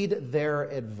read their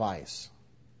advice,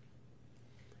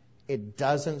 it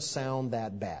doesn't sound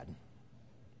that bad.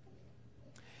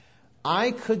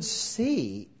 I could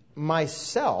see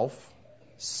myself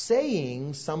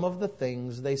saying some of the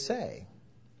things they say.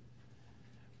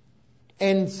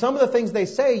 And some of the things they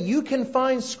say, you can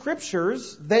find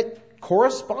scriptures that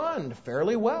correspond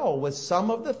fairly well with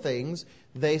some of the things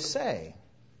they say.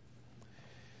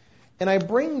 And I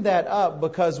bring that up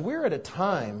because we're at a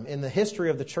time in the history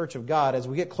of the Church of God, as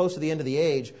we get close to the end of the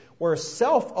age, where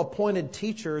self-appointed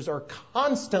teachers are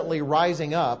constantly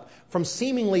rising up from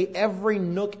seemingly every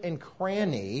nook and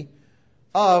cranny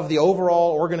of the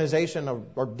overall organization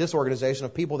or disorganization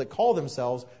of people that call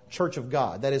themselves Church of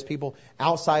God. That is, people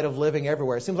outside of living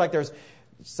everywhere. It seems like there's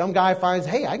some guy finds,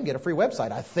 hey, I can get a free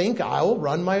website. I think I'll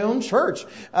run my own church.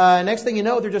 Next thing you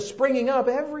know, they're just springing up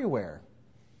everywhere.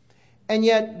 And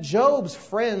yet, Job's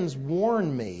friends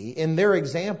warn me in their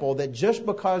example that just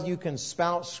because you can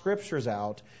spout scriptures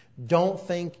out, don't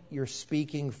think you're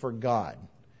speaking for God.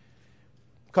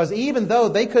 Because even though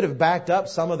they could have backed up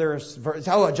some of their...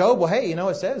 Job, well, hey,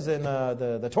 it says in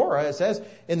the Torah, it says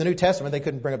in the New Testament, they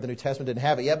couldn't bring up the New Testament, didn't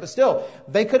have it yet, but still,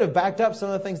 they could have backed up some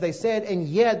of the things they said, and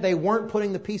yet they weren't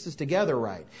putting the pieces together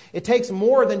right. It takes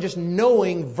more than just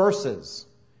knowing verses.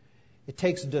 It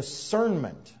takes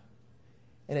discernment,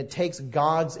 and it takes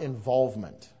God's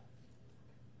involvement.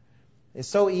 It's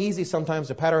so easy sometimes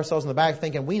to pat ourselves on the back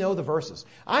thinking, we know the verses.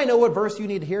 I know what verse you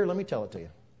need to hear, let me tell it to you.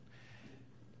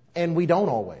 And we don't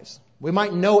always. We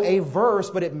might know a verse,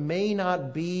 but it may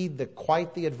not be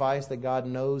quite the advice that God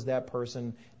knows that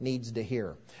person needs to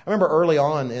hear. I remember early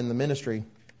on in the ministry,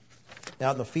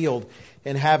 out in the field,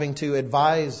 and having to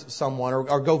advise someone,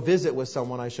 or go visit with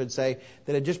someone, I should say,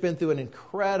 that had just been through an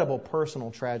incredible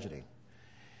personal tragedy.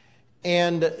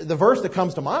 And the verse that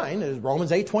comes to mind is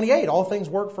Romans 8:28, all things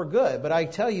work for good. But I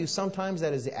tell you, sometimes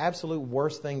that is the absolute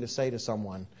worst thing to say to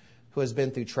someone who has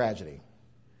been through tragedy.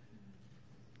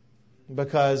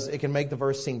 Because it can make the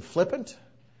verse seem flippant.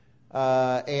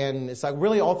 And it's like,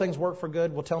 really, all things work for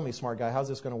good? Well, tell me, smart guy, how's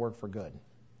this going to work for good?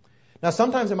 Now,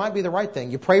 sometimes it might be the right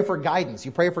thing. You pray for guidance.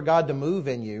 You pray for God to move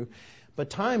in you. But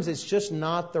times it's just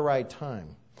not the right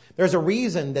time. There's a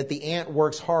reason that the ant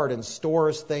works hard and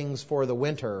stores things for the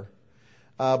winter,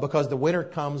 because the winter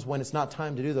comes when it's not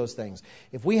time to do those things.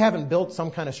 If we haven't built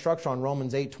some kind of structure on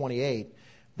Romans 8:28,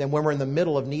 then when we're in the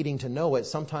middle of needing to know it,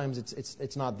 sometimes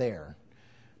it's not there.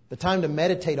 The time to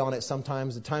meditate on it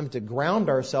sometimes, the time to ground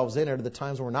ourselves in it, are the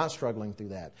times when we're not struggling through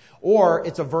that. Or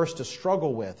it's a verse to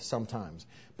struggle with sometimes.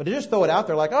 But to just throw it out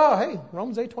there like, oh, hey,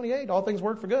 Romans 8:28, all things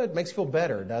work for good, makes you feel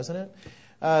better, doesn't it?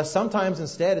 Sometimes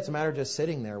instead it's a matter of just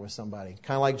sitting there with somebody,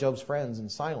 kind of like Job's friends, in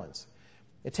silence.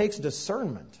 It takes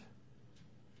discernment.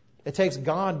 It takes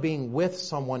God being with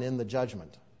someone in the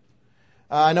judgment.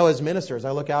 I know as ministers,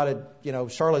 I look out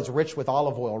at, Charlotte's rich with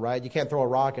olive oil, right? You can't throw a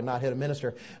rock and not hit a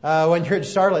minister when you're in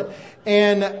Charlotte.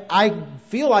 And I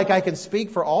feel like I can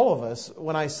speak for all of us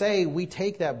when I say we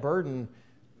take that burden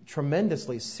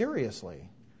tremendously seriously,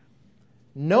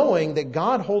 knowing that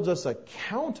God holds us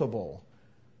accountable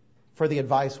for the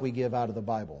advice we give out of the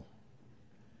Bible.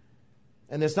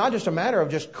 And it's not just a matter of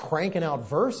just cranking out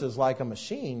verses like a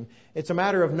machine. It's a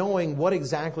matter of knowing what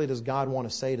exactly does God want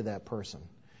to say to that person.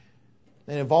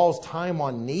 It involves time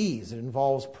on knees. It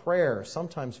involves prayer,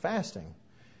 sometimes fasting,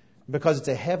 because it's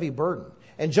a heavy burden.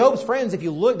 And Job's friends, if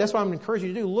you look, that's what I'm encouraging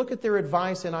you to do, look at their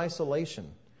advice in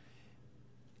isolation.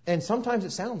 And sometimes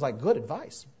it sounds like good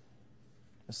advice.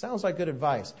 It sounds like good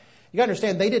advice. You got to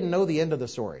understand, they didn't know the end of the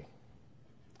story.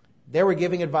 They were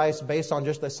giving advice based on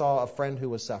just they saw a friend who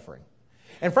was suffering.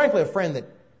 And frankly, a friend that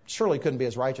surely couldn't be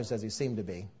as righteous as he seemed to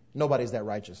be. Nobody's that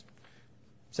righteous,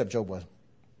 except Job was.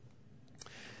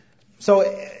 So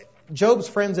Job's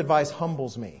friend's advice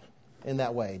humbles me in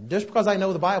that way. Just because I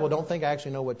know the Bible, don't think I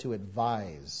actually know what to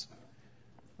advise.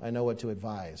 I know what to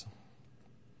advise.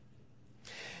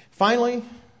 Finally,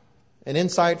 an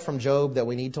insight from Job that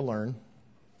we need to learn.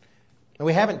 And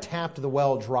we haven't tapped the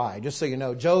well dry, just so you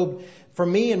know. Job, for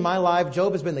me in my life,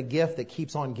 Job has been the gift that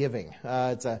keeps on giving.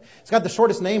 It's got the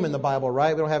shortest name in the Bible,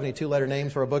 right? We don't have any two-letter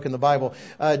names for a book in the Bible.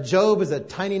 Job is a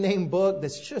tiny name book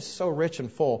that's just so rich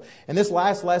and full. And this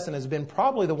last lesson has been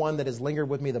probably the one that has lingered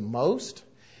with me the most,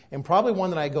 and probably one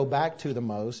that I go back to the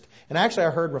most. And actually I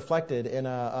heard reflected in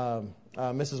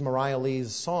Mrs. Mariah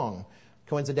Lee's song,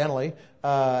 coincidentally,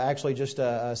 actually just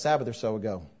a Sabbath or so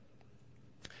ago.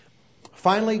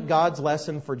 Finally, God's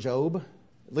lesson for Job,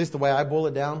 at least the way I boil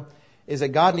it down, is that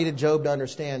God needed Job to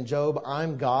understand, Job,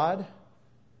 I'm God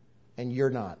and you're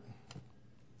not.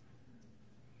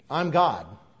 I'm God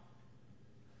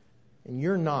and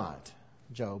you're not,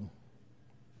 Job.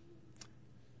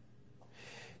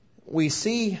 We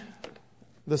see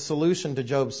the solution to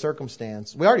Job's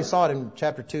circumstance. We already saw it in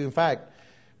chapter 2. In fact,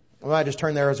 I might just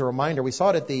turn there as a reminder. We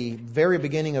saw it at the very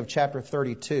beginning of chapter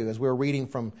 32 as we were reading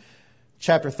from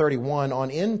chapter 31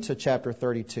 on into chapter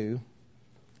 32.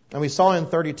 And we saw in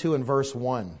 32 in verse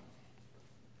 1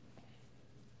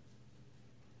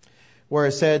 where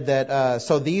it said that,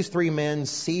 so these three men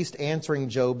ceased answering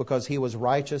Job because he was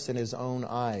righteous in his own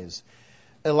eyes.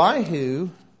 Elihu,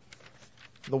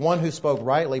 the one who spoke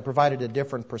rightly, provided a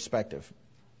different perspective.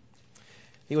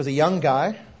 He was a young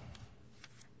guy,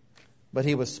 but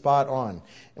he was spot on.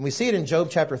 And we see it in Job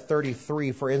chapter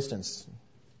 33, for instance,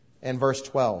 and verse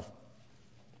 12.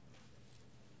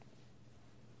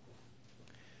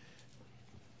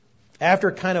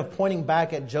 After kind of pointing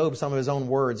back at Job some of his own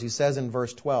words, he says in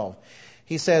verse 12,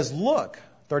 he says, look,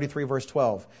 33 verse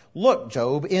 12, look,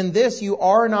 Job, in this you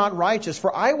are not righteous,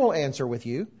 for I will answer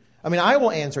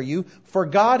you, for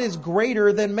God is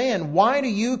greater than man. Why do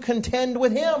you contend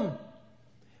with him?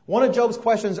 One of Job's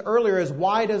questions earlier is,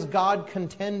 why does God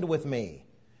contend with me?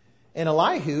 And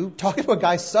Elihu, talking to a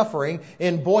guy suffering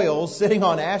in boils, sitting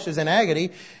on ashes in agony,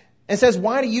 and says,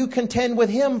 why do you contend with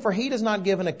him? For he does not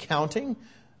give an accounting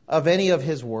of any of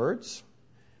his words.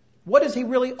 What does he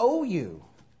really owe you,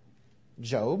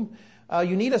 Job?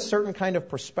 You need a certain kind of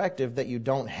perspective that you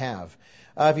don't have.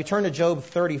 If you turn to Job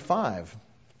 35,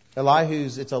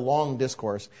 it's a long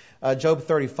discourse. Job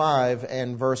 35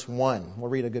 and verse 1. We'll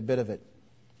read a good bit of it.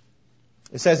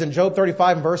 It says in Job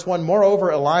 35 and verse 1,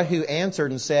 moreover, Elihu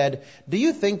answered and said, do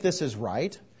you think this is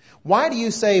right? Why do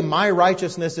you say my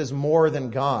righteousness is more than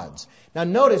God's? Now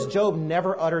notice Job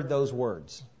never uttered those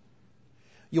words.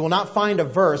 You will not find a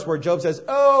verse where Job says,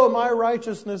 oh, my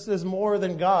righteousness is more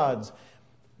than God's.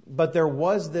 But there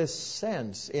was this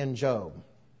sense in Job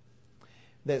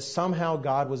that somehow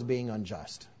God was being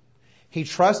unjust. He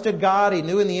trusted God. He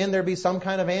knew in the end there'd be some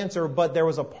kind of answer, but there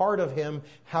was a part of him,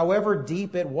 however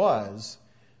deep it was,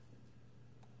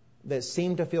 that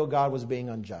seemed to feel God was being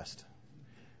unjust.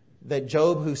 That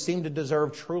Job, who seemed to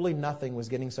deserve truly nothing, was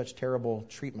getting such terrible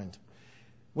treatment.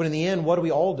 When in the end, what do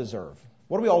we all deserve?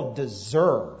 What do we all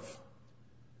deserve?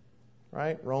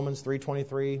 right? Romans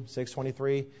 3:23,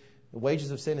 6:23. The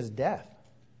wages of sin is death.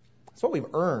 It's what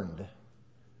we've earned.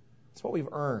 It's what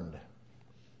we've earned.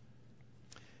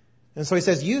 And so he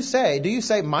says, do you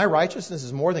say my righteousness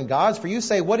is more than God's? For you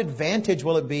say, what advantage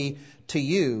will it be to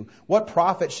you? What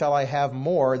profit shall I have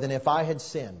more than if I had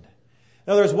sinned?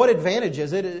 In other words, what advantage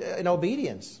is it in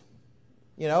obedience?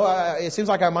 It seems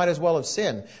like I might as well have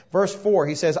sinned. Verse 4,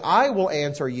 he says, I will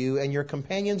answer you and your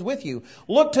companions with you.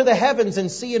 Look to the heavens and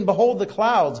see and behold the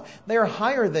clouds. They are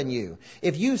higher than you.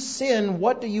 If you sin,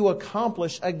 what do you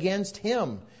accomplish against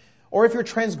him? Or if your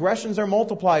transgressions are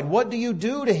multiplied, what do you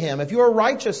do to him? If you are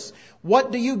righteous,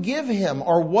 what do you give him?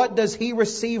 Or what does he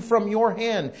receive from your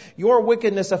hand? Your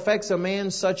wickedness affects a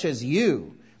man such as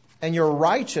you, and your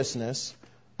righteousness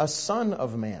a son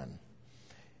of man.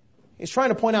 He's trying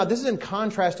to point out this is in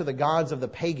contrast to the gods of the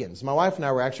pagans. My wife and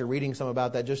I were actually reading some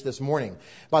about that just this morning,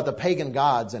 about the pagan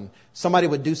gods. And somebody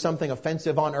would do something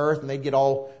offensive on earth and they'd get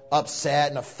all upset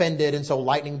and offended, and so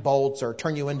lightning bolts or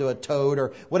turn you into a toad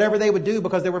or whatever they would do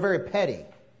because they were very petty. And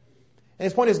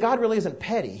his point is, God really isn't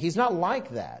petty. He's not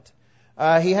like that.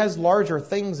 He has larger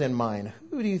things in mind.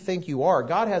 Who do you think you are?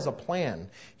 God has a plan.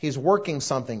 He's working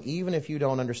something, even if you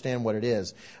don't understand what it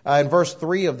is. In verse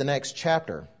 3 of the next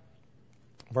chapter,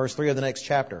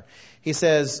 he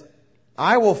says,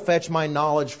 I will fetch my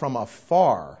knowledge from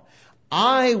afar.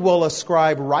 I will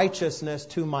ascribe righteousness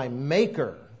to my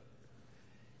Maker.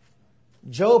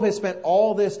 Job has spent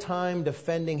all this time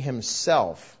defending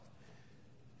himself.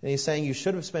 And he's saying you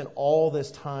should have spent all this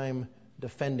time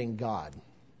defending God.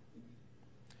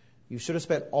 You should have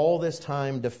spent all this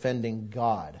time defending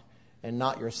God and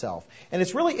not yourself. And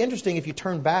it's really interesting if you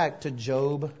turn back to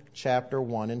Job chapter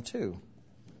 1 and 2.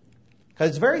 Because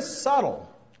it's very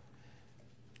subtle,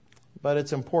 but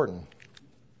it's important.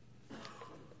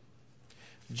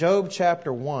 Job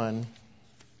chapter 1.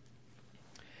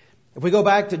 If we go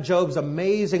back to Job's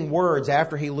amazing words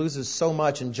after he loses so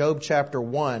much in Job chapter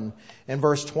 1 and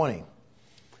verse 20.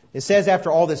 It says after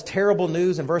all this terrible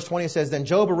news, in verse 20 it says, Then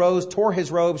Job arose, tore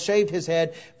his robe, shaved his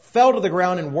head, fell to the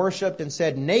ground and worshipped and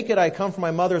said, Naked I come from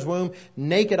my mother's womb,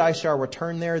 naked I shall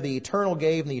return there. The Eternal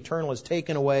gave and the Eternal is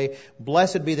taken away.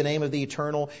 Blessed be the name of the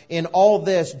Eternal. In all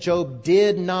this, Job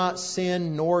did not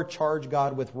sin nor charge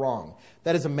God with wrong.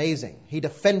 That is amazing. He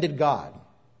defended God.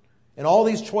 In all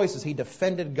these choices, he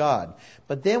defended God.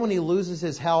 But then when he loses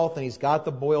his health and he's got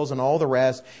the boils and all the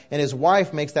rest, and his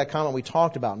wife makes that comment we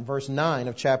talked about in verse 9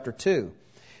 of chapter 2.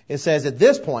 It says at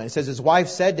this point, it says his wife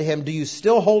said to him, Do you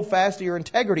still hold fast to your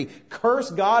integrity?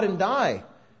 Curse God and die.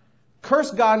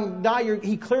 Curse God and die.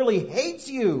 He clearly hates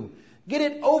you. Get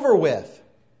it over with.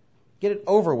 Get it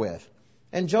over with.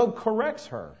 And Job corrects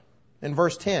her in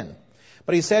verse 10.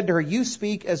 But he said to her, You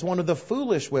speak as one of the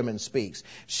foolish women speaks.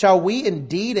 Shall we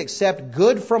indeed accept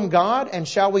good from God, and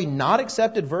shall we not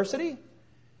accept adversity?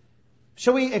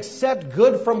 Shall we accept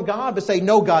good from God, but say,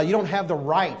 No, God, you don't have the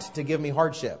right to give me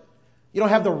hardship. You don't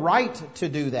have the right to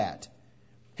do that.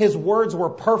 His words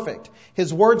were perfect.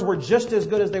 His words were just as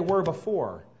good as they were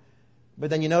before.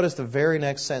 But then you notice the very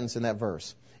next sentence in that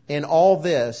verse. In all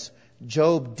this,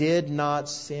 Job did not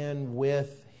sin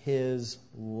with his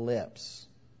lips.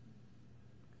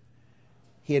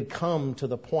 He had come to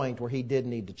the point where he did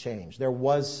need to change. There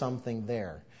was something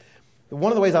there.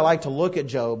 One of the ways I like to look at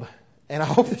Job, and I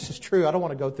hope this is true, I don't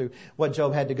want to go through what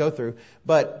Job had to go through,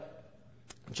 but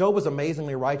Job was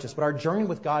amazingly righteous, but our journey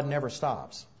with God never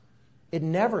stops. It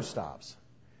never stops.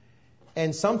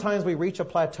 And sometimes we reach a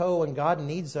plateau and God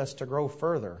needs us to grow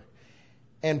further.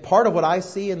 And part of what I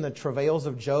see in the travails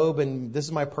of Job, and this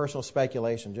is my personal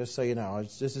speculation, just so you know,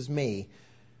 this is me,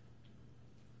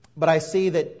 but I see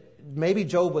that maybe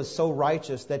Job was so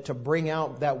righteous that to bring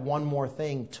out that one more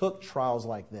thing took trials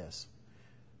like this.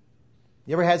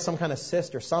 You ever had some kind of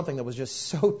cyst or something that was just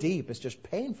so deep, it's just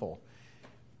painful,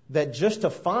 that just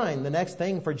to find the next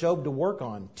thing for Job to work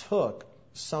on took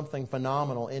something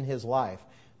phenomenal in his life.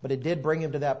 But it did bring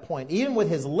him to that point. Even with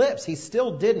his lips, he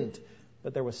still didn't.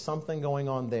 But there was something going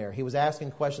on there. He was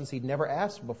asking questions he'd never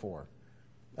asked before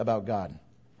about God.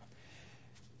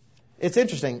 It's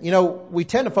interesting. You know, we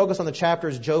tend to focus on the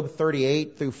chapters Job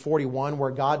 38 through 41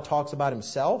 where God talks about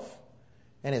himself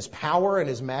and his power and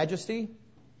his majesty.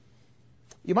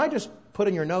 You might just put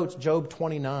in your notes Job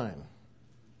 29.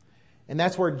 And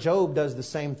that's where Job does the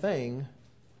same thing,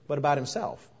 but about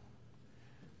himself.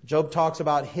 Job talks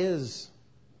about his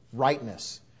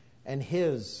rightness and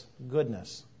his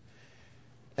goodness.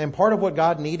 And part of what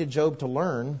God needed Job to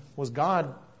learn was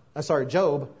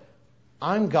Job,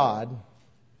 I'm God,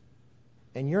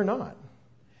 and you're not.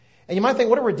 And you might think,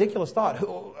 what a ridiculous thought.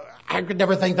 I could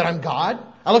never think that I'm God.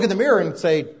 I look in the mirror and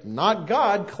say, not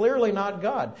God, clearly not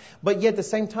God. But yet at the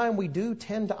same time, we do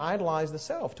tend to idolize the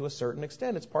self to a certain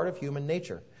extent. It's part of human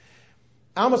nature.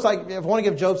 Almost like, if I want to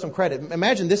give Job some credit,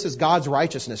 imagine this is God's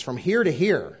righteousness from here to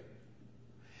here.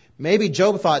 Maybe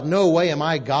Job thought, no way am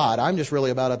I God. I'm just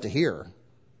really about up to here.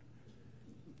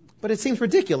 But it seems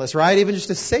ridiculous, right? Even just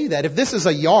to say that. If this is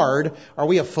a yard, are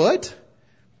we a foot?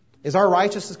 Is our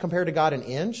righteousness compared to God an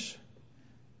inch?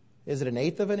 Is it an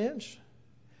eighth of an inch?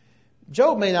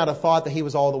 Job may not have thought that he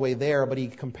was all the way there, but he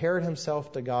compared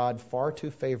himself to God far too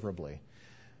favorably.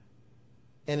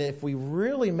 And if we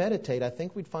really meditate, I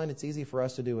think we'd find it's easy for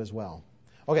us to do as well.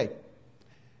 Okay,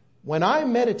 when I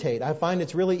meditate, I find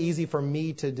it's really easy for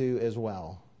me to do as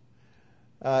well.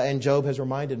 And Job has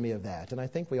reminded me of that, and I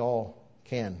think we all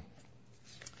can.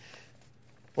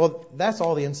 Well, that's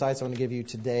all the insights I'm going to give you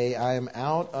today. I am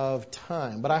out of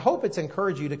time, but I hope it's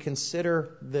encouraged you to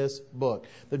consider this book.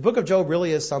 The book of Job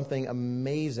really is something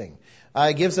amazing.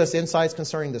 It gives us insights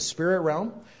concerning the spirit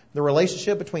realm, the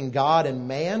relationship between God and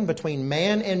man, between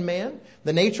man and man,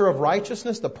 the nature of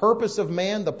righteousness, the purpose of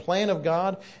man, the plan of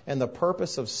God, and the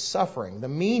purpose of suffering, the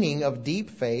meaning of deep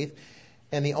faith,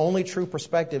 and the only true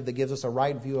perspective that gives us a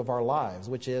right view of our lives,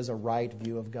 which is a right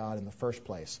view of God in the first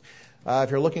place.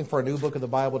 If you're looking for a new book of the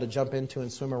Bible to jump into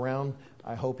and swim around,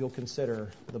 I hope you'll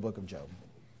consider the book of Job.